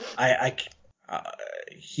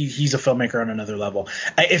 He's a filmmaker on another level.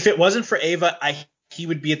 If it wasn't for Ava, he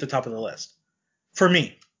would be at the top of the list for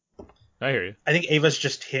me. I hear you. I think Ava's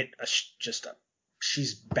just hit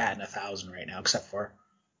she's batting 1,000 right now, except for,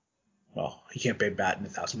 well, he can't be batting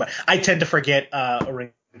 1,000, but I tend to forget A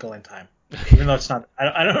Wrinkle in Time, even though it's not.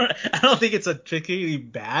 I don't think it's a particularly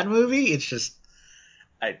bad movie. It's just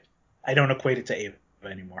I don't equate it to Ava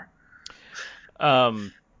anymore.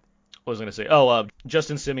 What was I gonna say? Oh,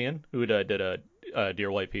 Justin Simeon, who did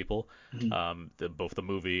Dear White People, Mm-hmm. both the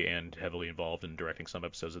movie and heavily involved in directing some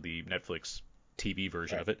episodes of the Netflix TV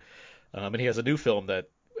version of it. And he has a new film that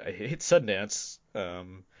hit Sundance.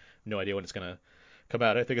 No idea when it's gonna come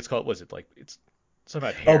out. I think it's called. Was it like it's something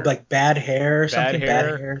about hair? Oh, like Bad Hair, Bad something hair.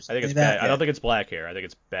 Bad Hair. I think it's like bad. that. I don't think it's Black Hair. I think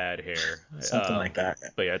it's Bad Hair. Something like that.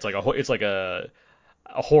 But yeah, it's like a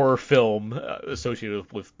horror film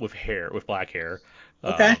associated with hair, with black hair.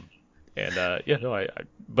 Okay. And yeah, no,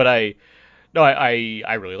 but I, no,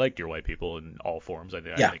 I really like Dear White People in all forms. I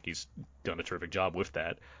Yeah. think he's done a terrific job with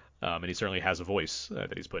that. And he certainly has a voice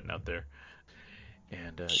that he's putting out there.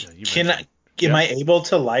 And you mentioned, Am I able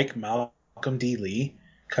to like Malcolm D. Lee?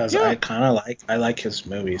 Because yeah, I like his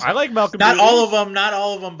movies. I like Malcolm. Not D. all Lee. of them, not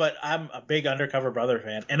all of them, but I'm a big Undercover Brother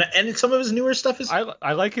fan, and some of his newer stuff is.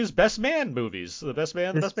 I like his Best Man movies. The Best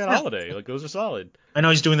Man Holiday. Like, those are solid. I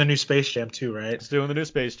know he's doing the new Space Jam too, right? He's doing the new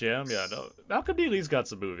Space Jam. Yeah, no, Malcolm D. Lee's got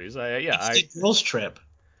some movies. He did Girls Trip.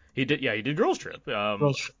 He did. Yeah, he did Girls Trip.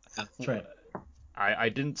 Girls Trip. Yeah, that's right. I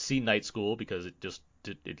didn't see Night School because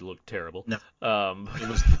it looked terrible. No. It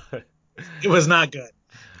was. It was not good.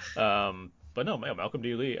 But no, Malcolm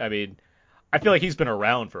D. Lee. I mean, I feel like he's been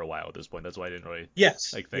around for a while at this point. That's why I didn't really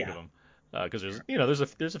think of him. Because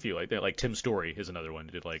there's a few like Tim Story is another one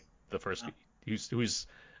who did like the first who's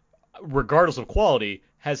regardless of quality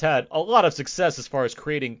has had a lot of success as far as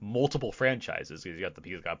creating multiple franchises. He's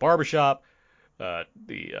got Barbershop, the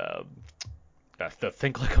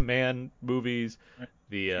Think Like a Man movies,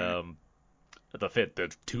 the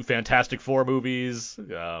 2 Fantastic Four movies.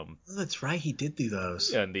 That's right, he did do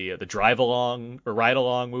those. And the Drive Along or Ride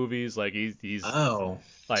Along movies. Like he's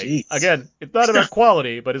like, geez. Again, it's not about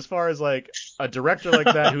quality, but as far as like a director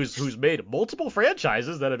like that who's made multiple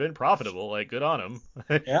franchises that have been profitable, like, good on him.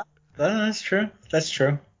 Yeah, that's true. That's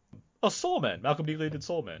true. Oh, Soul Man. Malcolm D. Lee did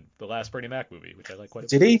Soul Man, the last Bernie Mac movie, which I like quite a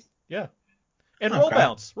bit. Did he? Yeah. And Roll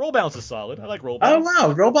Bounce. Roll Bounce is solid. I like Roll Oh Bounce.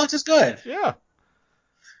 wow, Roll Bounce is good. Yeah.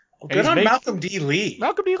 Well, good on Malcolm D. Lee.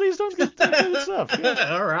 Malcolm D. Lee's doing good stuff.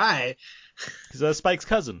 Yeah. All right. He's Spike's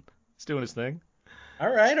cousin. He's doing his thing. All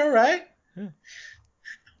right. Yeah.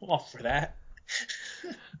 All for that.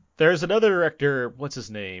 There's another director, what's his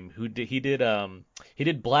name, he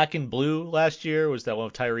did Black and Blue last year, was that one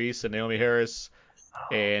with Tyrese and Naomi Harris,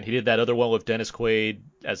 and he did that other one with Dennis Quaid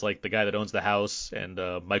as like the guy that owns the house, and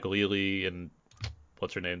Michael Ealy and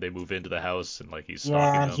what's her name, they move into the house and like he's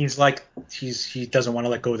stalking them. He's like he doesn't want to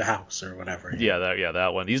let go of the house or whatever. Yeah,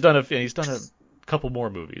 that one. He's done a couple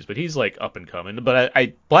more movies, but he's like up and coming. But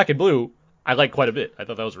I Black and Blue I like quite a bit. I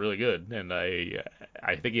thought that was really good, and I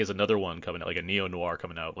think he has another one coming out, like a neo noir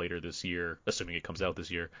coming out later this year, assuming it comes out this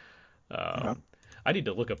year. I need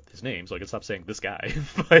to look up his name so I can stop saying this guy.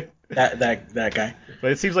 But that guy.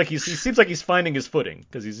 But it seems like he's finding his footing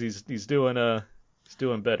because he's doing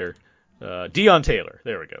better. Deon Taylor,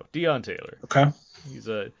 there we go. Deon Taylor. Okay. He's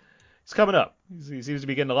coming up. He seems to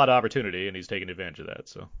be getting a lot of opportunity, and he's taking advantage of that.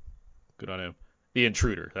 So good on him. The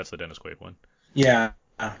Intruder, that's the Dennis Quaid one. Yeah.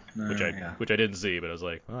 Which I didn't see, but I was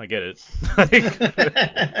like, well, I get it.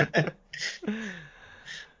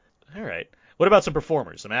 All right. What about some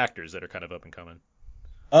performers, some actors that are kind of up and coming?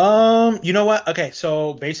 You know what? Okay,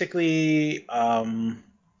 so basically,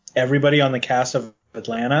 everybody on the cast of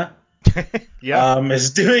Atlanta,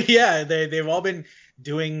 is doing. Yeah, they've all been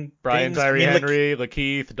doing. Brian things. Tyree Henry,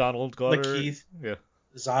 Lakeith, Donald Glover, Lakeith, yeah,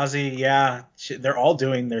 Zazie, yeah, they're all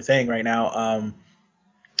doing their thing right now.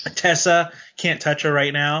 Tessa, can't touch her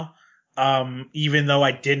right now. Even though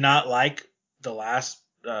I did not like the last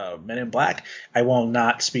Men in Black, I will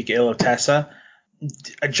not speak ill of Tessa.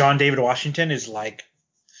 John David Washington is like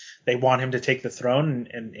they want him to take the throne,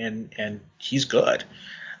 and he's good.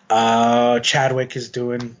 Chadwick is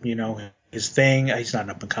doing, his thing. He's not an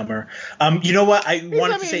up and comer. You know what? I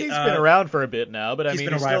wanted to say he's been around for a bit now, but I he's mean,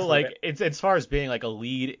 been he's around still for a like bit. it's as far as being like a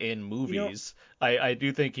lead in You know, movies. I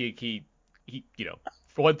do think he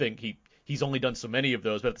for one thing he's only done so many of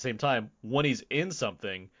those, but at the same time, when he's in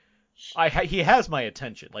something, he has my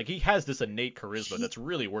attention. Like he has this innate charisma he that's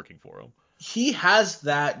really working for him. he has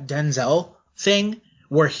that Denzel thing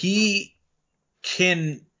where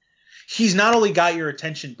can he's not only got your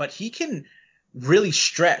attention, but he can really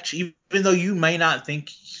stretch, even though you may not think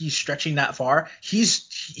he's stretching that far.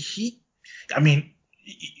 I mean,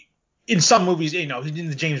 in some movies, he's in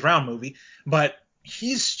the James Brown movie, but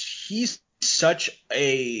he's such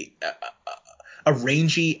a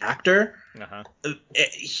rangy actor. Uh-huh.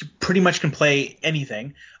 He pretty much can play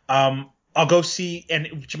anything. I'll go see,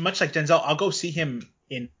 and much like Denzel, I'll go see him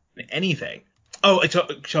in anything. Oh,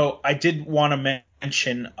 so I did want to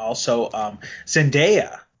mention also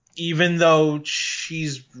Zendaya, even though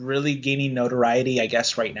she's really gaining notoriety, I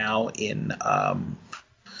guess, right now in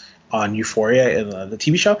on Euphoria in the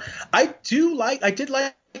TV show. I did like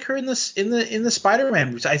her in the Spider-Man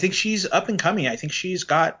movies. I think she's up and coming. I think she's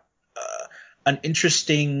got an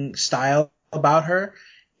interesting style about her,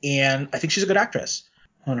 and I think she's a good actress.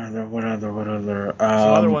 What other?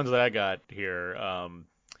 Some other ones that I got here,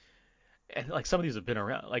 and like some of these have been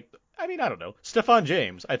around. Like I mean, I don't know. Stefan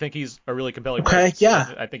James, I think he's a really compelling Okay, presence.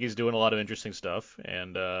 yeah. I think he's doing a lot of interesting stuff,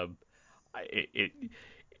 and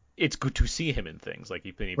it's good to see him in things. Like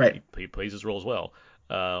Right. he plays his roles well.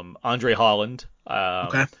 Andre Holland,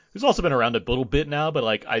 Okay. who's also been around a little bit now, but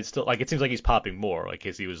like I still like it seems like he's popping more. Like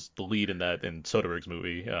cause he was the lead in Soderbergh's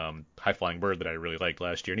movie, High Flying Bird, that I really liked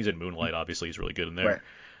last year, and he's in Moonlight. Obviously, he's really good in there.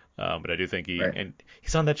 Right. But I do think Right.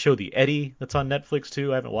 he's on that show The Eddie that's on Netflix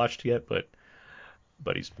too. I haven't watched yet, but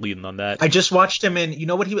he's leading on that. I just watched him in. You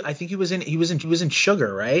know what I think he was in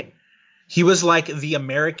Sugar, right? He was like the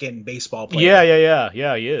American baseball player.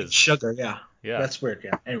 Yeah. He is. Sugar, yeah. Yeah. That's weird.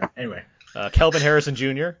 Yeah. Anyway. Kelvin Harrison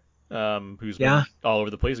Jr., who's Yeah. been all over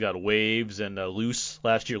the place. Got Waves and Loose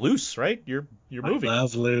last year. Loose, right? Your I movie.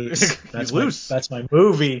 love Loose. He's loose. That's my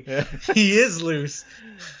movie. Yeah. He is loose.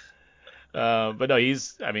 But no,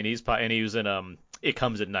 and he was in It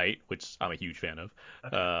Comes at Night, which I'm a huge fan of.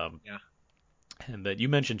 Okay. Um, Yeah. and then you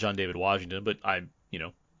mentioned John David Washington, but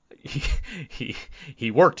he he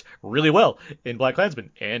he worked really well in BlacKkKlansman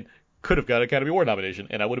and could have got an Academy Award nomination,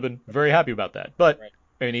 and I would have been very happy about that. But Right.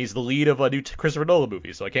 I mean, he's the lead of a new Christopher Nolan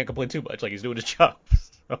movie, so I can't complain too much. Like he's doing his job.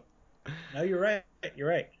 So. No, you're right. You're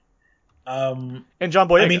right. And John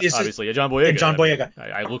Boyega, I mean, obviously. Yeah, John Boyega. and John Boyega.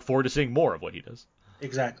 I look forward to seeing more of what he does.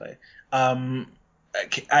 Exactly. I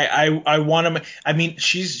want to. I mean,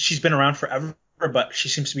 she's been around forever, but she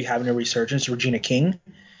seems to be having a resurgence. Regina King.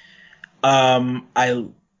 I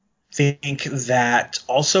think that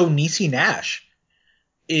also Niecy Nash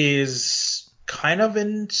is kind of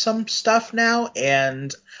in some stuff now,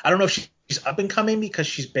 and I don't know if she's up and coming because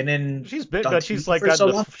she's been on But she's TV like for so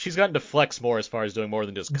long. she's gotten to flex more as far as doing more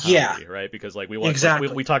than just Yeah, comedy, right? Because like we watched, exactly.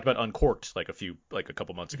 we talked about Uncorked like a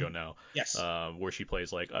couple months ago Mhm. now, Yes. where she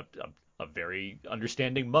plays like a very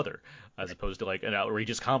understanding mother as opposed to like an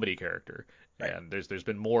outrageous comedy character. Right. And there's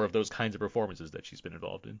been more of those kinds of performances that she's been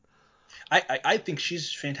involved in. I think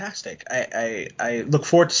she's fantastic. I look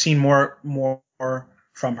forward to seeing more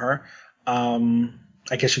from her.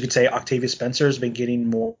 I guess you could say Octavia Spencer has been getting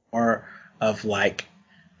more of like,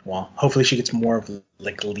 well, hopefully she gets more of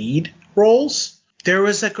like lead roles. There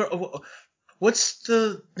was like, what's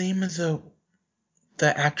the name of the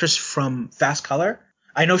actress from Fast Color?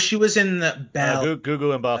 I know she was in the Belle.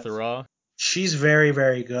 Gugu Mbatha-Raw. She's very,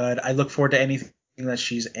 very good. I look forward to anything that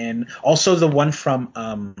she's in. Also, the one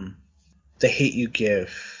from The Hate You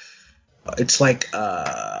Give. It's like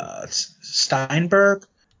Steinberg,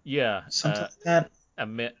 Yeah, something like that.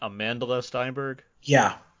 Amandla Steinberg.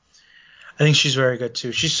 Yeah, I think she's very good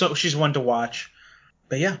too. She's one to watch.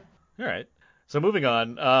 But yeah, All right. So moving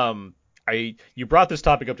on, you brought this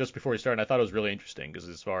topic up just before we started, and I thought it was really interesting because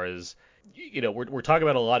as far as we're talking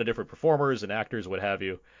about a lot of different performers and actors, what have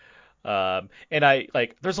you. And I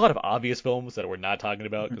like there's a lot of obvious films that we're not talking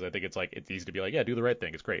about because I think it's easy to be like, yeah, do the right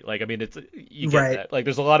thing. It's great. Like I mean, you get right. that. Like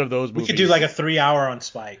there's a lot of those We movies. could do like a 3 hour on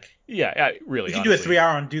Spike. Yeah, really. We could Honestly. do a 3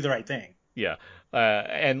 hour on Do the Right Thing. Yeah.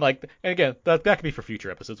 And again, that could be for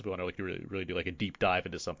future episodes if we want to like really do like a deep dive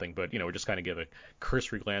into something. But we're just kind of giving a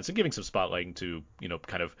cursory glance and giving some spotlighting to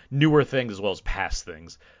kind of newer things as well as past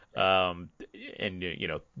things. And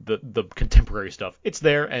the contemporary stuff, it's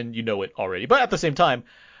there and you know it already. But at the same time,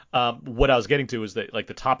 what I was getting to is that like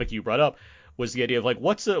the topic you brought up was the idea of like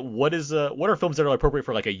what are films that are appropriate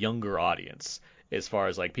for like a younger audience, as far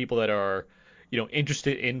as like people that are,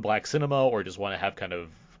 interested in black cinema or just want to have kind of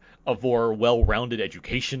a more well-rounded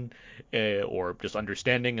education, or just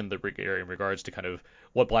understanding in regards to kind of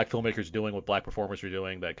what black filmmakers are doing, what black performers are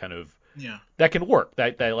doing, that kind of Yeah. that can work,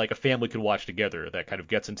 that like a family could watch together, that kind of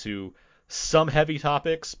gets into some heavy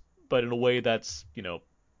topics, but in a way that's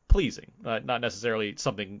pleasing, not necessarily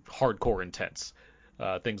something hardcore intense,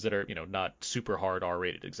 things that are not super hard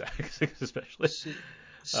R-rated exactly, especially.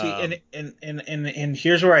 See, Um, and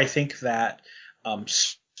here's where I think that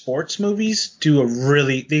sports movies do a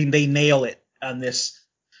really they nail it on this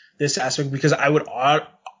aspect, because I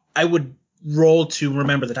would roll to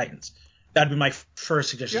Remember the Titans. That'd be my first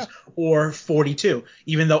suggestions, yeah, or 42.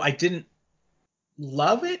 Even though I didn't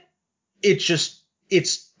love it,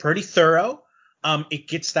 it's pretty thorough. It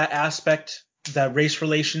gets that aspect, that race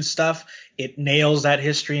relation stuff. It nails that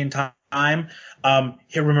history and time.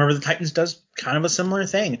 Here, Remember the Titans does kind of a similar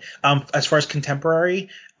thing. As far as contemporary,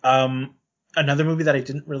 another movie that I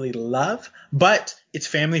didn't really love, but it's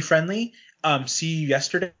family friendly. See You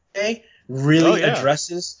Yesterday oh really yeah.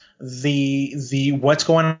 addresses the what's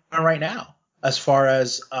going on right now, as far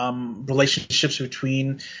as relationships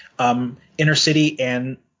between inner city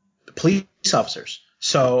and police officers.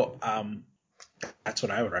 So that's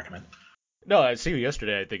what I would recommend. No, I See You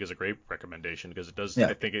Yesterday, I think, is a great recommendation because it does. Yeah.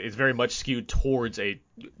 I think it's very much skewed towards a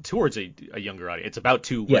younger audience. It's about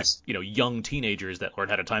two like Yes. young teenagers that learn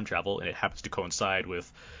how to time travel, and it happens to coincide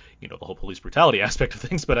with the whole police brutality aspect of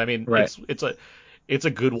things. But I mean, Right. it's a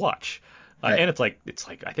good watch, Right. and it's like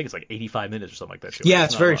I think it's like 85 minutes or something like that too. Yeah,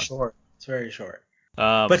 It's it's not very long. short. It's very short.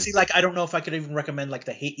 But Um, see, like, I don't know if I could even recommend like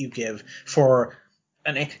The Hate You Give for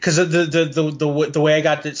because the way I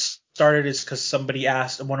got this started is because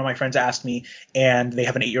one of my friends asked me, and they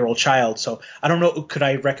have an 8-year-old child. So I don't know, could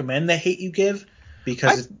I recommend The Hate You Give? I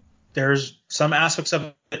Because there's some aspects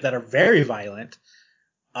of it that are very violent.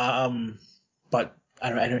 But I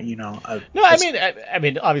don't, No, I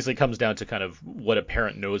mean, obviously, it comes down to kind of what a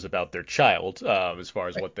parent knows about their child, as far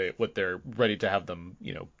as right. what they're ready to have them,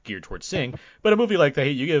 geared towards seeing. But a movie like The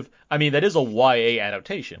Hate You Give, I mean, that is a YA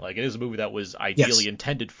adaptation. Like, it is a movie that was ideally Yes.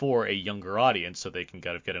 intended for a younger audience, so they can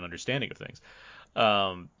kind of get an understanding of things.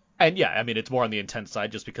 And yeah, I mean, it's more on the intense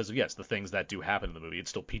side just because of, yes, the things that do happen in the movie. It's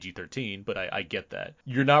still PG-13, but I get that.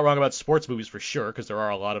 You're not wrong about sports movies for sure, because there are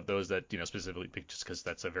a lot of those that, specifically, just because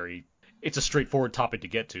it's a straightforward topic to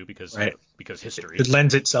get to because, Right. because history. It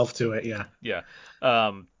lends itself to it. Yeah. Yeah.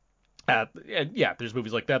 Um, and yeah, there's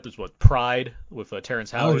movies like that. There's Pride with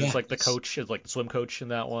Terrence Oh Howard is yeah. like the coach, is like the swim coach in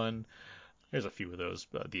that one. There's a few of those.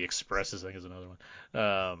 The Express, I think, is another one.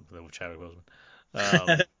 With Chadwick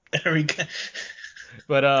Boseman. There we go.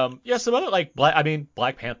 But yeah, some other like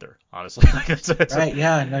Black Panther, honestly. Like it's a Right.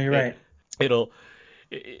 Yeah. No, you're it right. it'll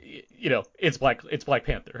it's Black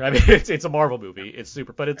Panther. I mean, it's a Marvel movie. It's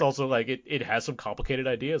super, but it's also like it has some complicated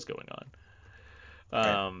ideas going Right.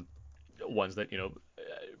 on. Ones that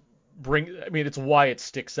bring. I mean, it's why it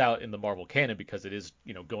sticks out in the Marvel canon, because it is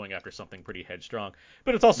going after something pretty headstrong.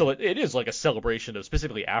 But it's also it is like a celebration of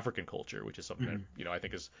specifically African culture, which is something that Mhm. I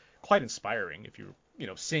think is quite inspiring. If you're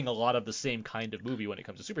seeing a lot of the same kind of movie when it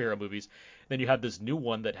comes to superhero movies, then you have this new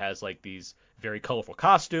one that has like these very colorful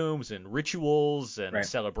costumes and rituals and Right.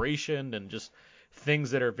 celebration and just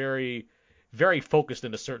things that are very very focused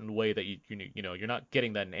in a certain way that you're not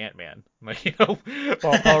getting that in Ant-Man. Like Paul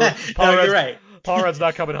No, you're Rudd's right. Paul Rudd's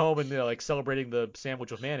not coming home and like celebrating the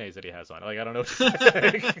sandwich with mayonnaise that he has on. Like, I don't know.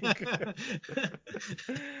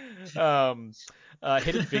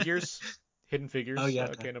 Hidden Figures. Hidden Oh Figures yeah.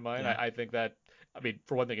 came to mind. Yeah. I think that, I mean,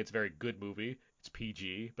 for one thing, it's a very good movie. It's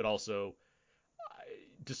PG, but also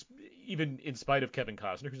just even in spite of Kevin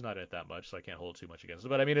Costner, who's not in it that much, so I can't hold too much against it.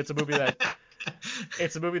 But I mean, it's a movie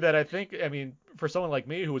that I think, I mean, for someone like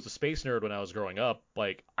me who was a space nerd when I was growing up,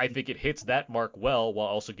 like, I think it hits that mark well while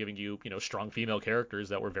also giving you, strong female characters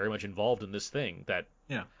that were very much involved in this thing. That,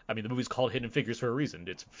 Yeah. I mean, the movie's called Hidden Figures for a reason.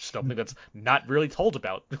 It's something that's not really told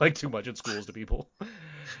about like too much in schools to people.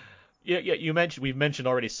 Yeah, we've mentioned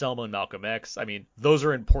already Selma and Malcolm X. I mean, those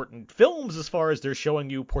are important films as far as they're showing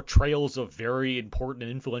you portrayals of very important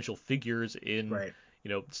and influential figures in, Right.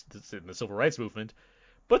 in the civil rights movement.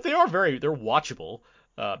 But they're watchable.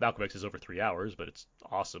 Malcolm X is over 3 hours, but it's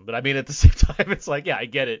awesome. But I mean, at the same time, it's like, yeah, I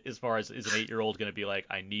get it. As far as is an 8-year-old going to be like,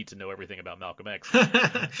 I need to know everything about Malcolm X.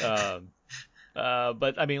 Um,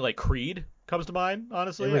 but I mean, like Creed comes to mind, There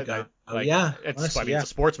honestly. we I go. Oh like yeah. I Honestly, mean, it's yeah. a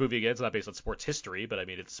sports movie again. It's not based on sports history, but I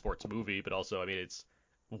mean, it's a sports movie. But also, I mean, it's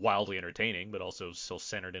wildly entertaining, but also still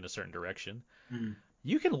centered in a certain direction. Mhm.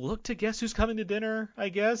 You can look to Guess Who's Coming to Dinner, I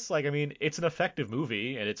guess. Like, I mean, it's an effective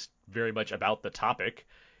movie, and it's very much about the topic,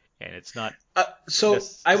 and it's not. So I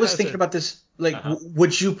It's was not thinking about this. Like, uh-huh.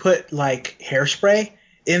 would you put like Hairspray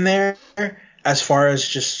in there as far as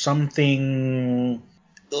just something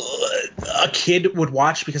a kid would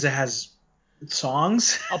watch because it has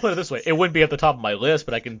songs? I'll put it this way: it wouldn't be at the top of my list,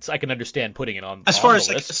 but I can understand putting it As on far the as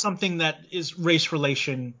like list. something that is race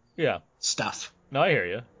relation Yeah. stuff. No, I hear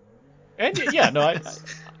you. And yeah, no,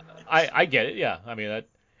 I get it. Yeah, I mean that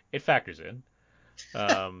it factors in.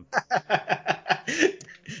 Um,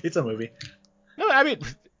 It's a movie. no, I mean,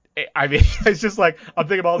 it's just like I'm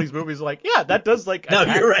thinking about all these movies. Like, yeah, that does like No,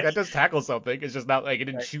 attack. you're right. That does tackle something. It's just not like it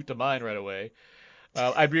didn't Right. shoot to mind right away.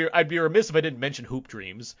 I'd be remiss if I didn't mention Hoop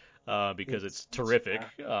Dreams, because it's terrific.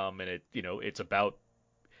 And it's about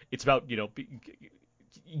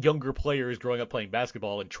younger players growing up playing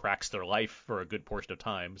basketball and tracks their life for a good portion of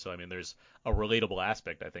time. So I mean, there's a relatable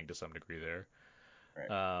aspect I think to some degree there. Right.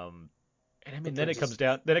 Um, and I mean, Hoop then it Dreams comes is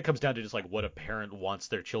down then it comes down to just like what a parent wants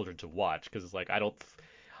their children to watch, because it's like I don't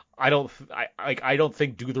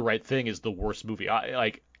think Do the Right Thing is the worst movie.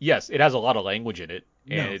 Like, yes, it has a lot of language in it,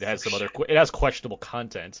 and no it for has shit. it has questionable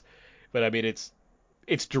content, but I mean it's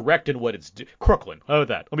direct in what it's Crooklyn. How about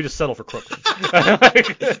that? Let me just settle for Crooklyn.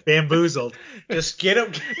 Bamboozled. Just get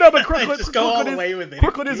him. No, but Crooklyn, Just go all Crooklyn the is way with it.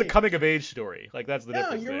 Crooklyn is a coming of age story. Like, that's the No,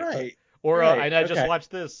 difference you're there. right. Or You're right. and I just Okay. watched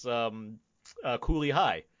this Cooley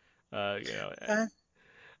High. You know, Uh,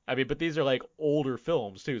 I mean, but these are like older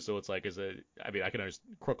films too, so it's like I mean, I can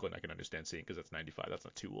understand Crooklyn. I can understand seeing because it's 95. That's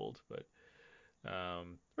not too old, but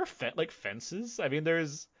or like Fences. I mean,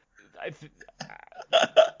 I th-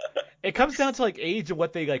 it comes down to like age and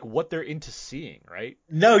what they're into seeing, right?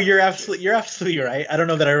 no, you're absolutely right. I don't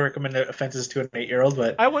know that I recommend offenses to an 8-year-old,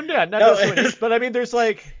 but I wouldn't, yeah, not no, necessarily an age, but I mean, there's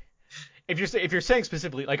like if you're saying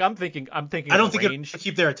specifically, like I'm thinking I of a don't think it'll range.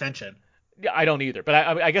 keep their attention. Yeah, I don't either, but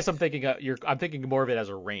I guess I'm thinking more of it as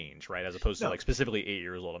a range, right, as opposed to No, like specifically 8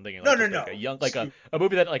 years old. I'm thinking no, like no, just like no. a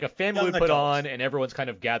movie that like a family Young would put adult. on and everyone's kind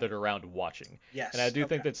of gathered around watching. And I Yes. do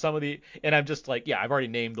Okay. think that and I'm just like, yeah, I've already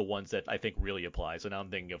named the ones that I think really apply. So now I'm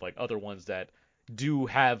thinking of like other ones that do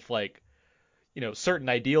have like certain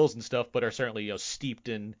ideals and stuff, but are certainly steeped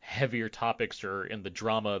in heavier topics or in the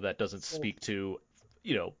drama that doesn't speak to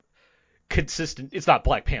you know consistent. It's not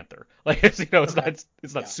Black Panther. Like it's Okay. not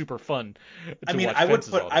Yeah. super fun I to mean, watch I would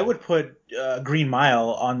Fences put all I day. would put Green Mile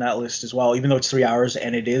on that list as well, even though it's 3 hours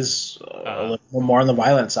and it is a Uh, little more on the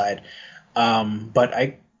violent side. But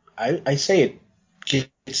I say it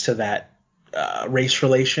gets to that race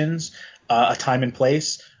relations, a time and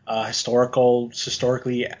place,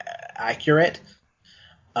 historically accurate.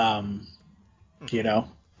 Um,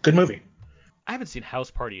 good movie. I haven't seen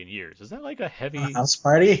House Party in years. Is that like a heavy? House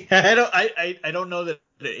Party. I don't know that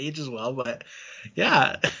it ages well, but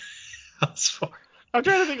yeah, House Party. I'm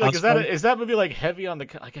trying to think. Like, House Party. is that movie like heavy on the?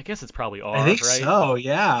 Like, I guess it's probably I R, think right? so.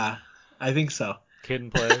 Yeah, I think so. Kid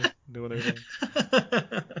and play doing their thing.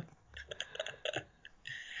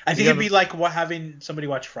 I Do think you it'd have a? be like having somebody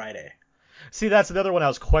watch Friday. See, that's another one I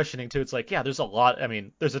was questioning too. It's like, yeah, there's a lot. I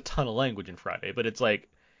mean, there's a ton of language in Friday, but it's like,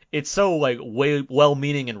 it's so like way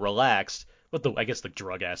well-meaning and relaxed. But I guess the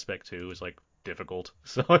drug aspect too is like difficult.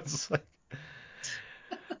 So it's like,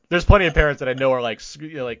 there's plenty of parents that I know are like,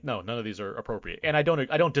 like, no, none of these are appropriate, and I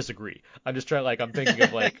don't disagree. I'm just trying, like, I'm thinking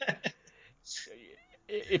of like,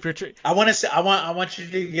 if you're, I want to say I want you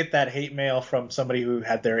to get that hate mail from somebody who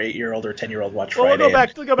had their 8-year-old or 10-year-old watch well, Friday and we'll go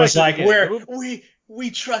back was to the like, beginning.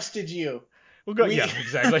 we trusted you. We'll go. We Yeah,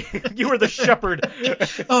 exactly. You were the shepherd,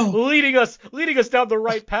 oh leading us down the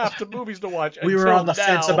right path to movies to watch we were until on the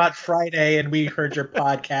fence now. about Friday and we heard your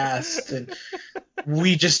podcast and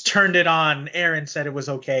we just turned it on. Aaron said it was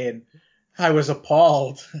okay and I was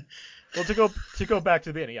appalled. Well, to go back to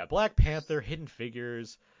the beginning, yeah, Black Panther, Hidden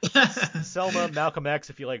Figures, Selma, Malcolm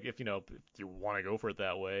X, if you want to go for it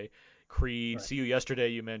that way. Creed, Right. See You Yesterday,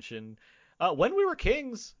 you mentioned. When We Were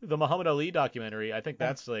Kings, the Muhammad Ali documentary, I think Yeah.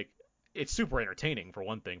 that's like, it's super entertaining for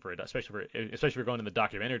one thing, especially if you're going in the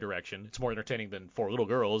documentary direction. It's more entertaining than Four Little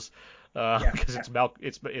Girls, Yeah. because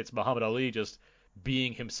it's Muhammad Ali just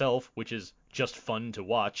being himself, which is just fun to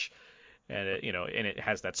watch, and it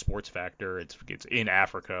has that sports factor. It's in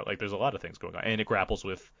Africa. Like, there's a lot of things going on, and it grapples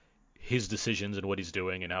with his decisions and what he's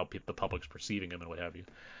doing and how the public's perceiving him and what have you.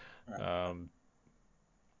 Um,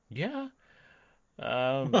 yeah.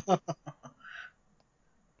 Um,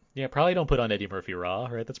 yeah, probably don't put on Eddie Murphy Raw,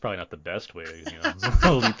 right? That's probably not the best way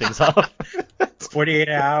to lead things off. 48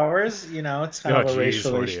 hours, it's kind Oh, of a geez, race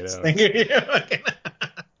 48 relations thing. hours.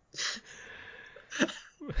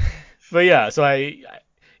 But yeah, so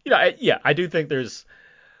yeah, I do think there's,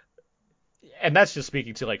 and that's just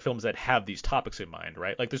speaking to like films that have these topics in mind,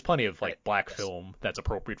 right? Like there's plenty of Right. like black Yes. film that's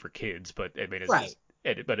appropriate for kids, but I mean Right.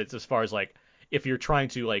 but it's as far as like if you're trying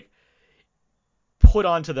to like put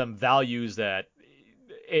onto them values that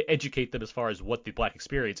educate them as far as what the black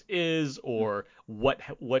experience is, or what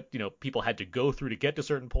people had to go through to get to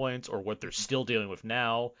certain points, or what they're still dealing with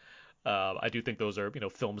now. I do think those are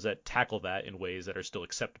films that tackle that in ways that are still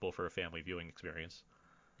acceptable for a family viewing experience.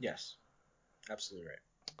 Yes. Absolutely right.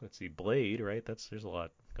 Let's see, Blade, right? There's a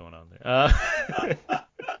lot going on there.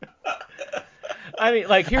 I mean,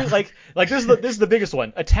 like here, like this is the biggest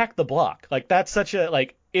one. Attack the Block. Like that's such a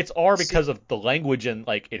like it's R because of the language and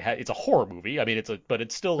like it's a horror movie. I mean, but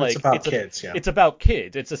it's still like It's about kids. Yeah. it's about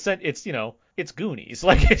kids. It's Goonies.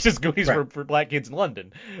 Like it's just Goonies Right. for black kids in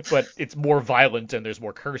London, but it's more violent and there's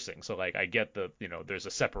more cursing. So like I get there's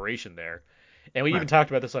a separation there, and we even Right.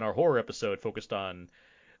 talked about this on our horror episode focused on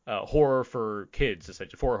horror for kids,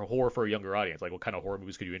 essentially, for horror for a younger audience. Like, what kind of horror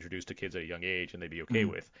movies could you introduce to kids at a young age and they'd be okay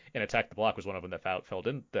with? And Attack the Block was one of them that fell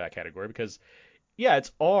in that category because, yeah,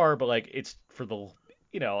 it's R, but like it's for the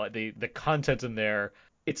content in there.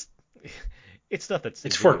 It's it's stuff that's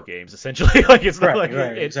in video games essentially. Like it's not like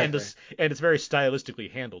exactly. and it's very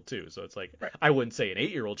stylistically handled too. So it's like Right. I wouldn't say an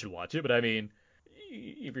 8-year-old should watch it, but I mean.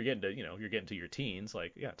 If you're getting to your teens,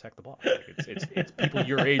 like yeah, Attack the Block. Like it's people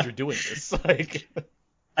your age are doing this. Like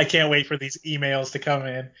I can't wait for these emails to come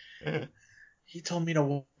in. He told me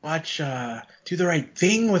to watch Do the Right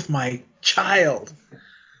Thing with my child.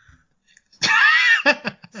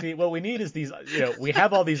 See, what we need is these. We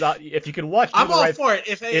have all these. If you can watch, I'm all for it.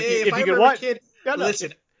 If if I you can remember watch, kid, no,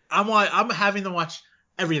 listen, I'm having them watch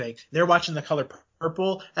everything. They're watching The Color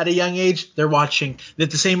Purple at a young age. They're watching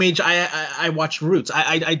at the same age I watched Roots.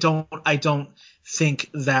 I don't think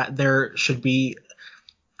that there should be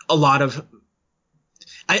a lot of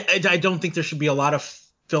I don't think there should be a lot of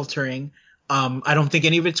filtering. I don't think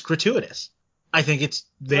any of it's gratuitous. I think it's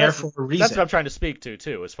there for a reason. That's what I'm trying to speak to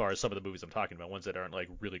too, as far as some of the movies I'm talking about, ones that aren't like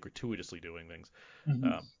really gratuitously doing things.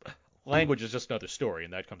 Language is just another story,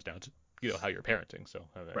 and that comes down to how you're parenting. So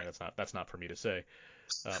Right. that's not for me to say.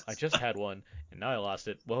 I just had one, and now I lost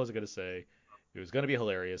it. What was I going to say? It was going to be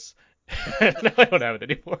hilarious. Now I don't have it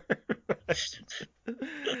anymore.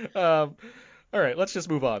 All right, let's just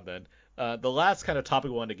move on then. The last kind of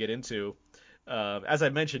topic we wanted to get into, as I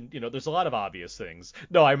mentioned, there's a lot of obvious things.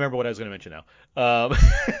 No, I remember what I was going to mention now.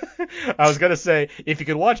 I was going to say, if you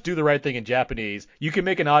could watch Do the Right Thing in Japanese, you can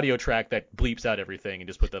make an audio track that bleeps out everything and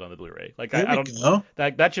just put that on the Blu-ray. Like I don't Go.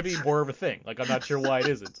 that should be more of a thing. Like I'm not sure why it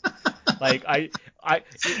isn't. Like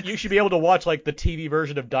you should be able to watch like the TV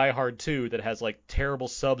version of Die Hard 2 that has like terrible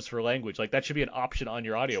subs for language. Like that should be an option on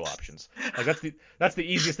your audio options. Like that's the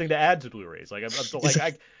easiest thing to add to Blu-rays. Like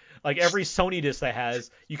like every Sony disc that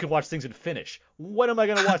has, you can watch things in Finnish. When am I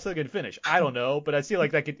gonna watch something in Finnish? I don't know, but I feel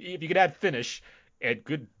like if you could add Finnish. And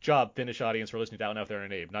good job, Finnish audience, for listening to Out Now If They're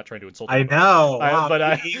an Abe. Not trying to insult I anybody. know. Wow.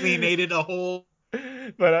 But You alienated a whole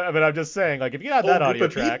but I'm just saying, like, if you add that group audio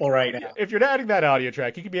of track, people right now. if you're adding that audio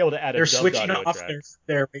track, you could be able to add a They're dubbed switching audio off track,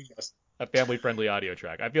 their radios. a family-friendly audio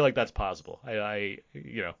track. I feel like that's possible.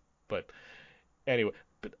 But anyway,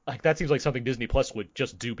 but like that seems like something Disney Plus would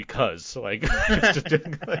just do because, like, it's just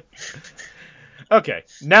okay.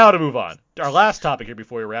 Now to move on. Our last topic here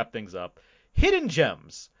before we wrap things up: hidden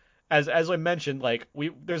gems. As I mentioned, like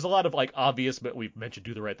there's a lot of like obvious, but we've mentioned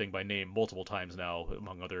Do the Right Thing by name multiple times now,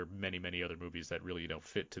 among other many other movies that really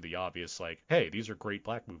fit to the obvious. Like, hey, these are great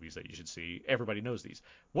black movies that you should see. Everybody knows these.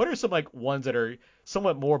 What are some like ones that are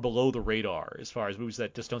somewhat more below the radar as far as movies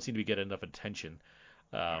that just don't seem to be getting enough attention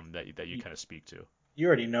that you kind of speak to? You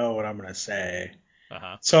already know what I'm gonna say.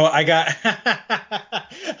 Uh-huh. So I got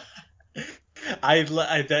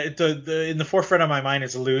in the forefront of my mind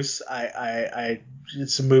is Loose.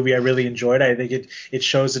 It's a movie I really enjoyed. I think it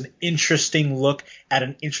shows an interesting look at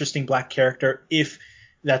an interesting black character. If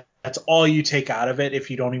that's all you take out of it, if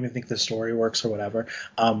you don't even think the story works or whatever,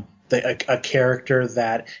 a character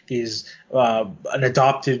that is an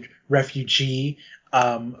adopted refugee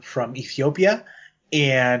from Ethiopia,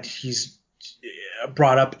 and he's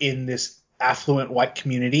brought up in this affluent white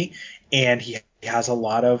community, and he has a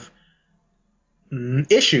lot of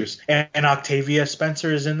issues, and Octavia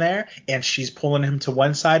Spencer is in there, and she's pulling him to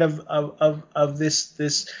one side of this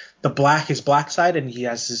his black side, and he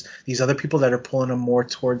has these other people that are pulling him more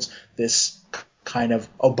towards this kind of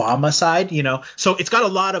Obama side, So it's got a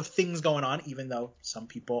lot of things going on, even though some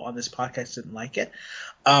people on this podcast didn't like it.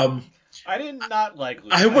 I did not like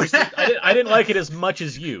Luke. I didn't like it as much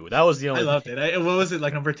as you. That was the only. I loved it. What was it,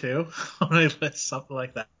 like number 2 on my list, something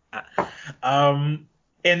like that.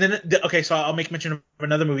 And then okay, so I'll make mention of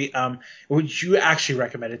another movie, which you actually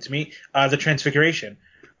recommended to me, The Transfiguration,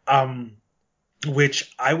 um,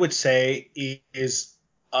 which I would say is,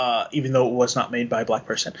 even though it was not made by a black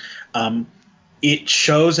person, um, it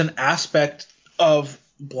shows an aspect of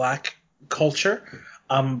black culture,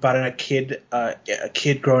 about a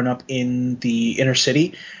kid growing up in the inner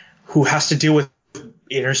city who has to deal with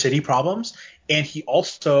inner city problems, and he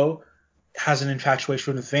also has an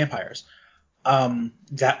infatuation with vampires.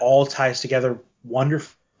 That all ties together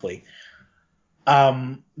wonderfully.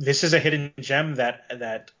 This is a hidden gem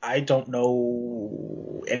that I don't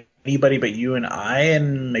know anybody but you and I,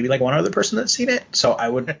 and maybe like one other person that's seen it. So I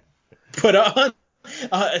would put on,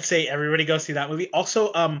 I'd say everybody go see that movie.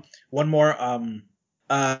 Also, one more.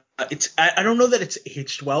 I don't know that it's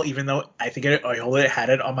aged well, even though I think I only had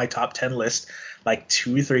it on my top 10 list like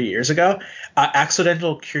 2 3 years ago.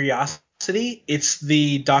 Accidental Curiosity. It's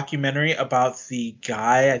the documentary about the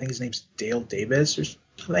guy. I think his name's Dale Davis or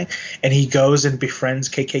something, and he goes and befriends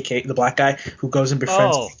KKK, the black guy who goes and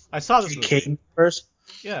befriends Oh, I saw this KKK movie. members.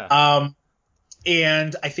 Yeah. Um,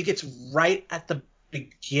 and I think it's right at the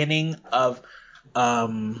beginning of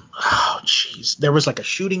oh jeez, there was like a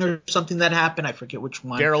shooting or something that happened. I forget which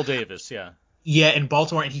one. Daryl Davis, yeah. Yeah, in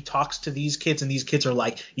Baltimore, and he talks to these kids, and these kids are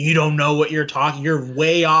like, "You don't know what you're talking. You're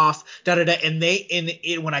way off." Da da da. And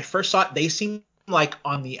when I first saw it, they seemed like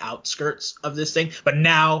on the outskirts of this thing, but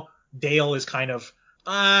now Dale is kind of,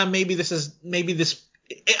 maybe this.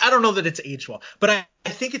 I don't know that it's aged well, but I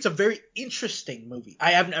think it's a very interesting movie.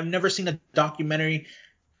 I've never seen a documentary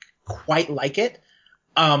quite like it.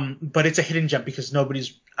 But it's a hidden gem because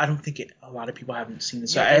I don't think a lot of people haven't seen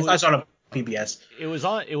this. Yeah, I saw it on PBS. it was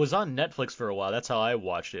on Netflix for a while. That's how I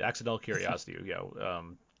watched it. Accidental Curiosity,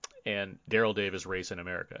 and Daryl Davis Race in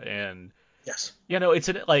America. And Yes. it's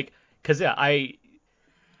like, cuz yeah,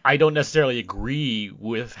 I don't necessarily agree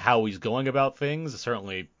with how he's going about things,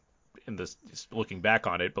 certainly in this looking back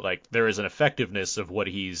on it, but like there is an effectiveness of what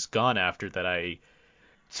he's gone after that I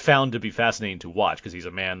found to be fascinating to watch because he's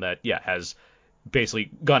a man that has basically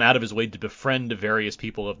gone out of his way to befriend various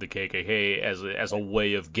people of the KKK as a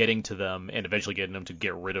way of getting to them and eventually getting them to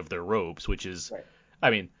get rid of their robes, which is, Right. I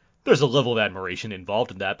mean, there's a level of admiration involved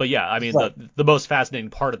in that. But yeah, I mean, Right. the most fascinating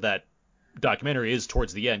part of that documentary is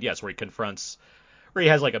towards the end, yes, where he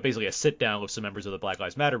has like basically a sit down with some members of the Black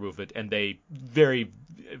Lives Matter movement, and they very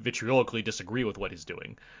vitriolically disagree with what he's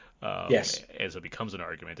doing. Yes. As it becomes an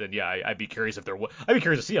argument, and yeah, I'd be curious I'd be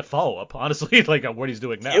curious to see a follow up, honestly, like on what he's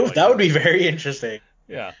doing now. Like, That would be very interesting.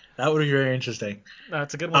 yeah, That would be very interesting.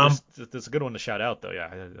 that's a good one. Um, That's a good one to shout out, though. Yeah,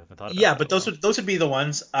 I haven't thought about yeah, that in but a while. those would be the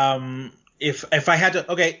ones. If I had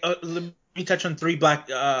to, okay, let me touch on three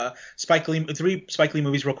Spike Lee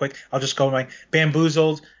movies real quick. I'll just go my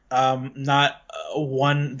Bamboozled. Not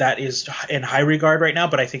one that is in high regard right now,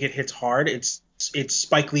 but I think it hits hard. It's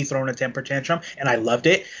Spike Lee throwing a temper tantrum, and I loved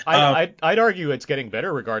it. I'd argue it's getting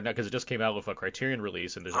better regard now because it just came out with a Criterion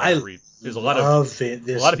release, and I there's love it.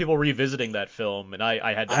 a lot of people revisiting that film, and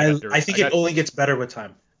I think it only gets better with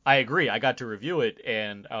time. I agree. I got to review it,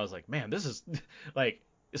 and I was like, man, this is like,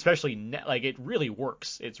 especially like it really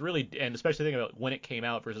works. It's really, and especially thinking about when it came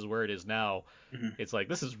out versus where it is now, Mhm. it's like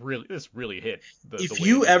this really hit the If way it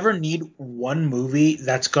you needed ever to. need one movie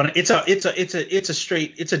that's gonna, it's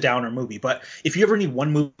a downer movie, but if you ever need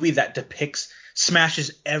one movie that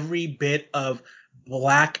smashes every bit of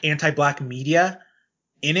anti-black media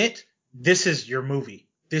in it, this is your movie.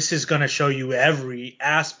 This is gonna show you every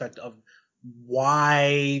aspect of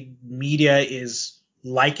why media is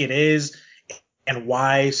like it is, and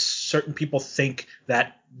why certain people think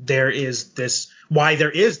that why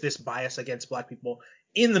there is this bias against black people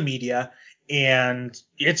in the media. And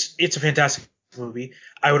it's a fantastic movie.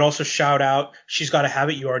 I would also shout out She's Gotta Have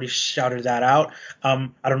It. You already shouted that out. I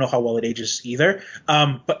don't know how well it ages either.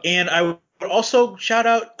 And I would also shout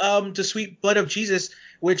out to Sweet Blood of Jesus,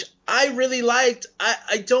 which I really liked.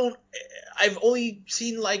 I've only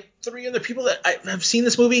seen like three other people that have seen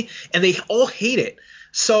this movie, and they all hate it.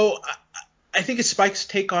 So I think it's Spike's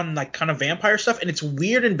take on like kind of vampire stuff, and it's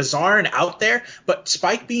weird and bizarre and out there. But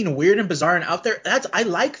Spike being weird and bizarre and out there, I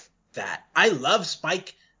like that. I love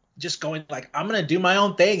Spike just going like, I'm gonna do my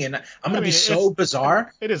own thing, and I'm I gonna be mean, so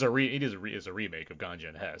bizarre. it is a remake of Ganja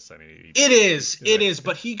and Hess. I mean, It is,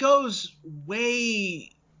 but he goes way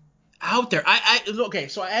out there. Okay,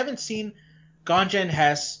 so I haven't seen Ganja and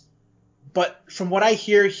Hess, but from what I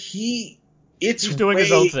hear, he's doing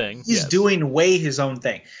his own thing. he's Yes. doing way his own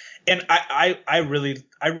thing, and I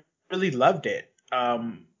really loved it.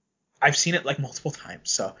 I've seen it like multiple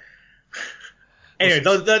times. So Well, anyway,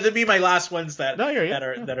 those be my last ones no, I hear you.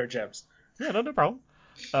 that are gems. Yeah, no problem.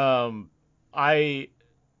 Um, I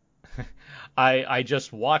I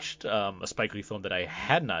just watched a Spike Lee film that I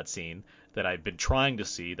had not seen that I've been trying to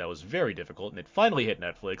see that was very difficult, and it finally hit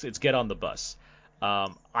Netflix. It's Get on the Bus.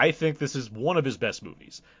 I think this is one of his best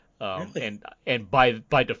movies, Really? and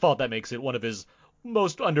by default that makes it one of his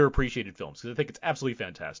most underappreciated films because I think it's absolutely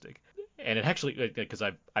fantastic. And it actually, because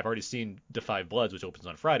I've already seen Da 5 Bloods, which opens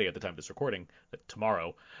on Friday at the time of this recording,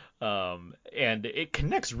 tomorrow, and it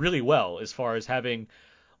connects really well as far as having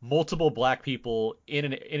multiple black people in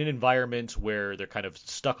an environment where they're kind of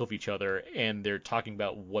stuck with each other and they're talking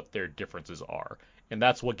about what their differences are. And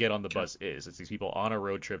that's what Get on the Okay. Bus is. It's these people on a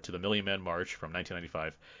road trip to the Million Man March from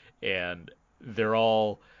 1995, and they're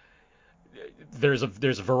all there's a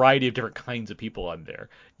variety of different kinds of people on there.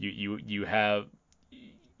 You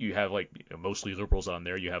have like mostly liberals on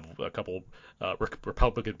there. You have a couple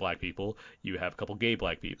Republican black people. You have a couple gay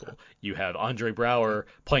black people. You have Andre Braugher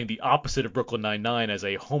playing the opposite of Brooklyn Nine-Nine as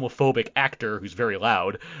a homophobic actor who's very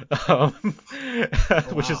loud, um, Oh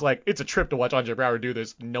which is wow. like it's a trip to watch Andre Braugher do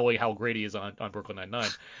this, knowing how great he is on Brooklyn Nine-Nine.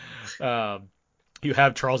 Um, you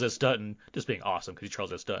have Charles S. Dutton just being awesome because he's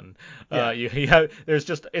Charles S. Dutton. Yeah. You have there's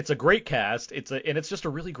just it's a great cast. It's just a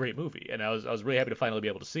really great movie, and I was really happy to finally be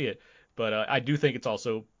able to see it. But I do think it's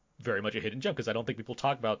also very much a hidden gem because I don't think people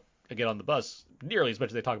talk about Again on the Bus nearly as much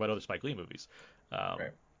as they talk about other Spike Lee movies. Um,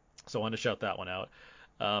 Right. so I wanted to shout that one out.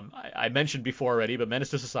 I mentioned before already, but Menace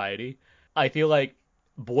to Society. I feel like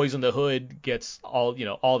Boys in the Hood gets all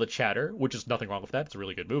the chatter, which is nothing wrong with that. It's a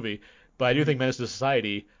really good movie. But I do Hmm. think Menace to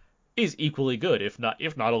Society is equally good, if not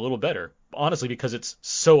a little better. Honestly, because it's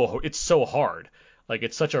so hard. Like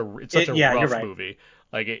it's such a Yeah, you're rough right. movie.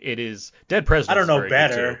 Like it is. Dead I Presidents don't is know very good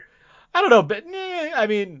too. better. I don't know, but I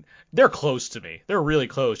mean, they're close to me. They're really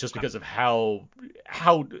close, just because of how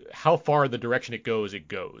far in the direction it goes. It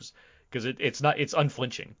goes because it's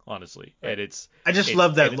unflinching, honestly, Right. and it's I just it's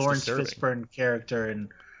love and that it's Lawrence disturbing. Fishburne character, and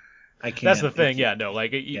I That's the can't. thing, yeah, no,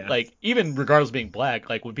 Yeah. like even regardless of being black,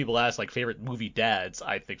 like when people ask like favorite movie dads,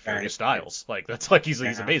 I think Fairly Right. Right. Styles, like that's like he's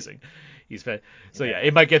Yeah. amazing, so yeah, Yeah.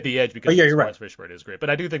 it might get the edge But because yeah, you're right. Lawrence Fishburne is great, but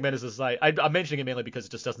I do think Menace to Society. I'm mentioning it mainly because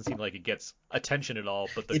it just doesn't seem like it gets attention at all.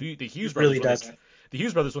 But It the Hughes it brothers really when they doesn't. the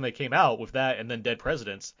Hughes brothers when they came out with that and then Dead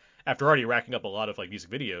Presidents after already racking up a lot of like music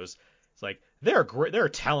videos, it's like they're great, they're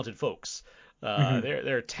talented folks. Hmm.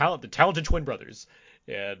 They're talented twin brothers,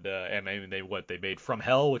 and I mean they made From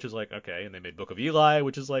Hell, which is like okay, and they made Book of Eli,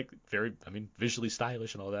 which is like very, I mean, visually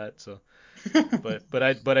stylish and all that. So,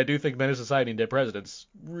 but I do think Menace Society and Dead Presidents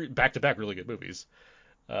back to back really good movies.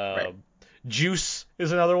 Right. Um, Juice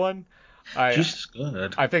is another one. I Juice is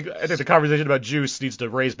good. I think the conversation about Juice needs to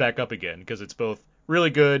raise back up again because it's both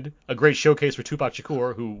really good, a great showcase for Tupac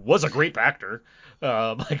Shakur, who was a great actor.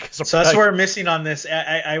 Like So that's surprise. what we're missing on this.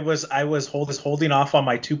 I was holding off on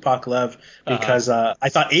my Tupac love Uh-huh. because I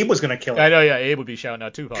thought Abe was gonna kill I it. know, yeah, Abe would be shouting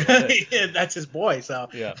out Tupac all day. Yeah, that's his boy. So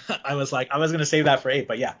Yeah, I was like, I was gonna save that for Abe,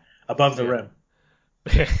 but yeah, above the yeah. rim.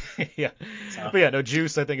 Yeah, So. but yeah, no,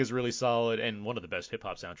 Juice I think is really solid and one of the best hip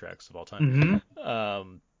hop soundtracks of all time. Hmm.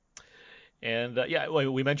 Um, and yeah,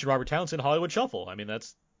 we mentioned Robert Townsend, Hollywood Shuffle.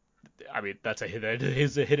 That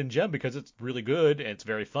is a hidden gem because it's really good and it's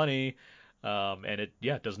very funny, and it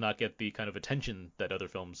does not get the kind of attention that other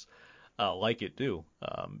films like it do,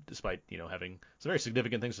 despite having some very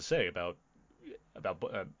significant things to say about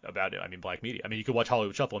it. I mean, black media. I mean, you could watch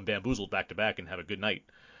Hollywood Shuffle and Bamboozled back to back and have a good night.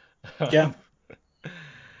 Yeah.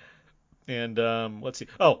 And let's see.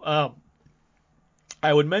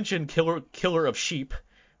 I would mention Killer of Sheep,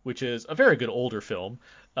 which is a very good older film,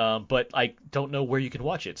 but I don't know where you can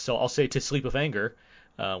watch it. So I'll say To Sleep with Anger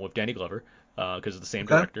with Danny Glover because it's the same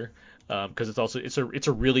Okay. director. Because it's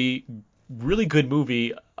a really really good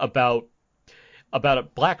movie about a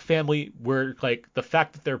black family where like the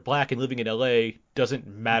fact that they're black and living in LA doesn't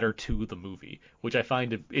matter to the movie, which I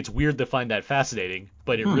find it's weird to find that fascinating,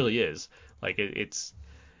 but it Hmm. really is. Like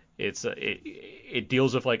it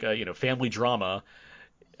deals with like a family drama.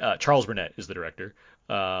 Charles Burnett is the director.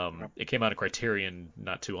 It came out in Criterion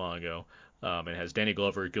not too long ago. It has Danny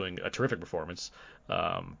Glover doing a terrific performance,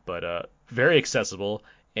 but very accessible.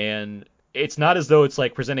 And it's not as though it's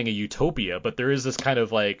like presenting a utopia, but there is this kind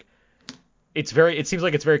of like it seems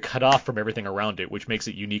like it's very cut off from everything around it, which makes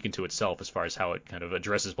it unique into itself as far as how it kind of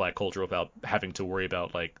addresses black culture without having to worry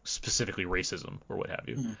about like specifically racism or what have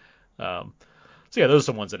you. Hmm. Um, so yeah, those are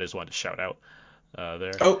some ones that I just wanted to shout out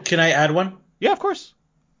there. Oh, can I add one? Yeah, of course.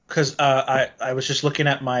 Because I was just looking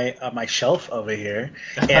at my shelf over here,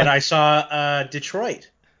 and I saw Detroit.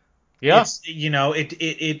 Yeah. It's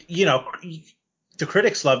the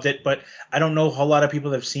critics loved it, but I don't know a whole lot of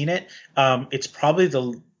people have seen it. It's probably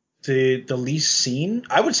the least seen.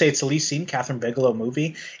 I would say it's the least seen Catherine Bigelow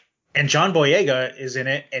movie. And John Boyega is in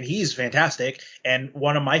it, and he's fantastic. And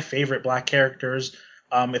one of my favorite black characters,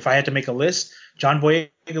 if I had to make a list, John Boyega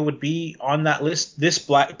would be on that list. This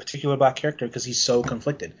particular black character, because he's so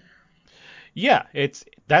conflicted. Yeah,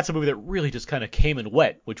 that's a movie that really just kind of came in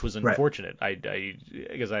wet, which was Right. unfortunate.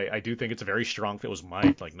 Because I do think it's a very strong. It was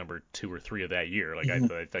my like number 2 or 3 of that year. Like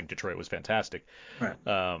Mm-hmm. I think Detroit was fantastic. Right.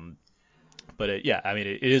 But yeah, I mean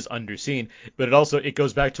it is underseen. But it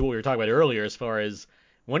goes back to what we were talking about earlier as far as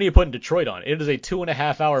when are you putting Detroit on? It is a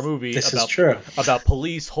 2.5 hour movie This is true. about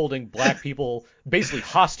police holding black people basically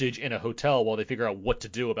hostage in a hotel while they figure out what to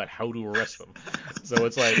do about how to arrest them. So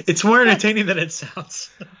it's like It's more entertaining than it sounds.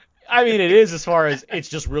 I mean, it is as far as it's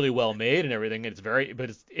just really well made and everything. It's very, but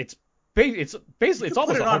it's basically it's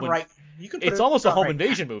almost a home. It's almost a home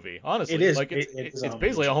invasion movie, honestly. It is. Like it's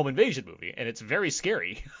basically a home invasion movie, and it's very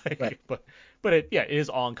scary. Right. But it is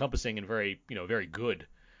all encompassing and very very good.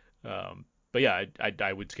 But yeah, I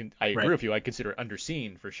agree Right. with you. I consider it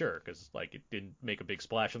underseen for sure because like it didn't make a big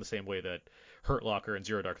splash in the same way that Hurt Locker and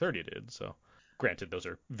Zero Dark 30 did. So. Granted, those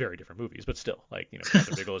are very different movies, but still, like,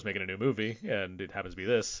 Catherine Bigelow's making a new movie, and it happens to be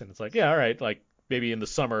this, and it's like, yeah, all right, like, maybe in the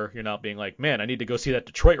summer you're not being like, man, I need to go see that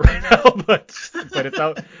Detroit right now, but it's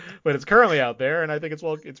out, but it's currently out there, and I think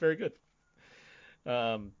it's very good.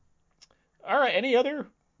 All right, any other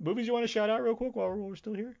movies you want to shout out real quick while we're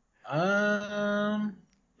still here?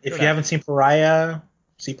 If you haven't seen Pariah,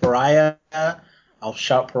 see Pariah. I'll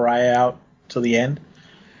shout Pariah out till the end.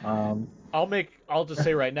 I'll just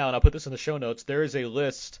say right now, and I'll put this in the show notes. There is a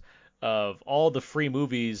list of all the free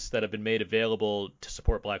movies that have been made available to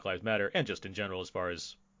support Black Lives Matter, and just in general as far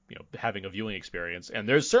as having a viewing experience. And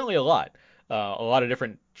there's certainly a lot of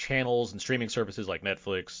different channels and streaming services like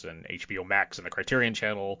Netflix and HBO Max and the Criterion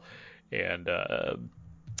Channel and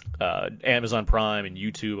Amazon Prime and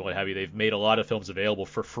YouTube and what have you. They've made a lot of films available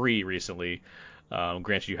for free recently.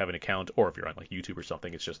 Granted, you have an account, or if you're on like YouTube or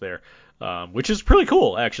something, it's just there, which is pretty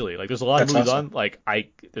cool actually. Like, there's a lot of movies awesome. on. Like,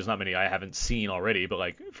 there's not many I haven't seen already, but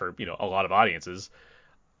like for a lot of audiences,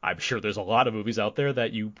 I'm sure there's a lot of movies out there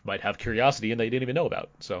that you might have curiosity and that you didn't even know about.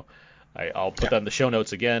 So I'll put that in the show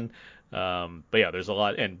notes again. But yeah, there's a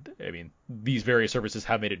lot, and I mean, these various services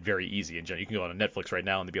have made it very easy. And you can go on Netflix right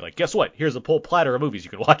now and be like, guess what? Here's a whole platter of movies you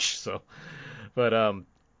can watch. So, but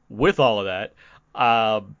with all of that,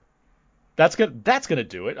 that's gonna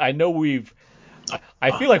do it. I know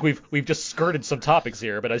I feel like we've just skirted some topics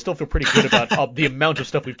here, but I still feel pretty good about the amount of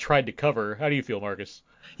stuff we've tried to cover. How do you feel, Marcus?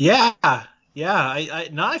 Yeah. I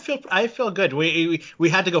feel good. We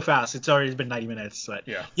had to go fast. It's already been 90 minutes, but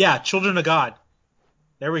yeah. Children of God.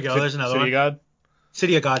 There we go. There's another City one. of God.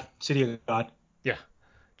 City of God. City of God. Yeah.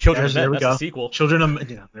 Children of Men. There we That's go. a sequel. Children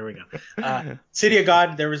of Yeah. There we go. City of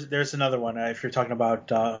God. There's another one. If you're talking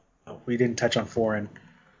about, we didn't touch on foreign.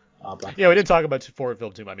 Yeah, we didn't talk about foreign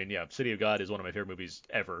film too. I mean, yeah, City of God is one of my favorite movies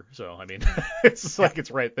ever. So I mean, it's just like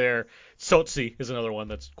it's right there. Tsotsi is another one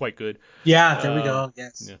that's quite good. Yeah, there we go.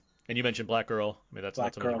 Yes. Yeah. And you mentioned Black Girl. I mean, that's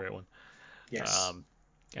another great one. Yes.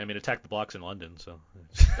 And I mean, Attack the Blocks in London, so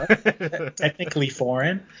technically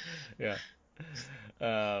foreign. Yeah.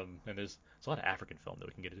 And there's a lot of African film that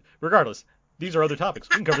we can get into. Regardless, these are other topics.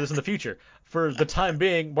 We can cover this in the future. For the time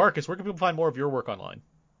being, Marcus, where can people find more of your work online?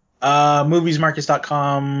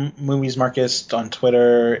 Moviesmarcus.com, moviesmarcus on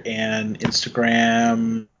Twitter and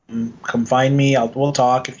Instagram. Come find me. We'll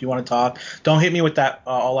talk if you want to talk. Don't hit me with that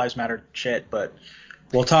All Lives Matter shit, but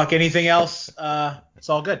we'll talk anything else. It's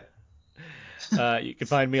all good. You can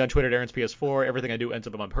find me on Twitter at AaronsPS4. Everything I do ends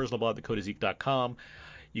up on my personal blog, thecodeofzeke.com.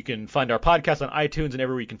 You can find our podcast on iTunes and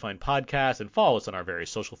everywhere you can find podcasts, and follow us on our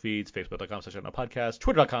various social feeds, facebook.com/podcast,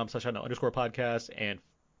 twitter.com/podcast, and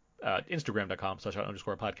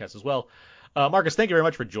Instagram.com/_podcast as well. Marcus, thank you very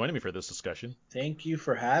much for joining me for this discussion. Thank you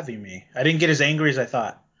for having me. I didn't get as angry as I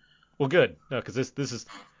thought. Well, good. No, because this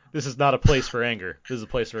is not a place for anger. This is a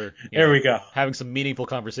place for we go. Having some meaningful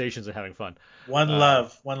conversations and having fun. One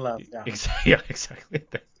love. Yeah. Yeah, exactly.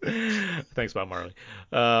 Thanks, Bob Marley.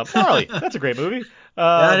 Marley, that's a great movie.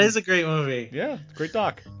 That is a great movie. Yeah, great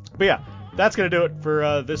doc. But yeah, that's gonna do it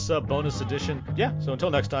for this bonus edition. Yeah. So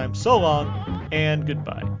until next time, so long and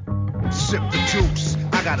goodbye. Sip the juice,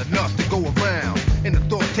 I got enough to go around, and the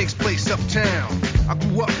thought takes place uptown. I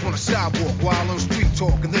grew up on a sidewalk while on street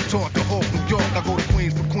talk, and then taught to Hawk, New York. I go to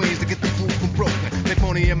Queens for Queens to get the food from Brooklyn. Make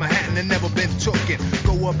money in Manhattan and never been tooken.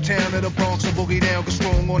 Go uptown to the Bronx and boogie down, get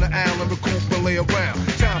strong on the island, recoup and lay around.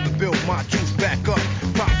 Time to build my juice back up,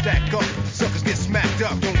 pop back up. Suckers get smacked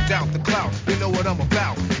up, don't doubt the clout. You know what I'm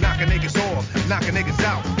about, knocking niggas off, knocking niggas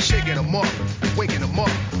out, shaking them up, waking them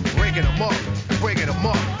up, breaking them up, breaking them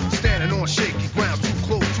up. Standing on shaky ground, too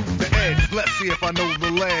close to the edge. Let's see if I know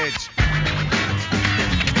the ledge.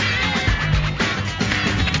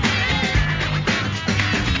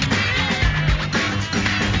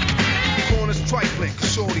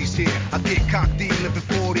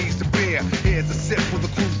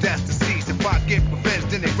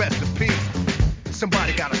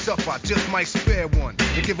 might spare one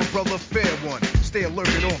and give a brother a fair one. Stay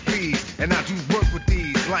alerted on fees, and I do work with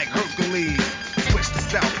these like Hercules. Switch to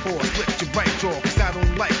southpaw, split your right jaw, cause I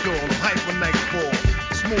don't like y'all. I'm hyper nightfall.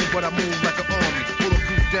 Smooth, but I move like an army.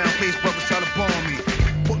 Bulletproof down, place brothers try to bomb me.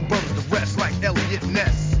 Putting brothers to rest like Elliot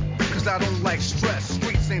Ness, cause I don't like stress.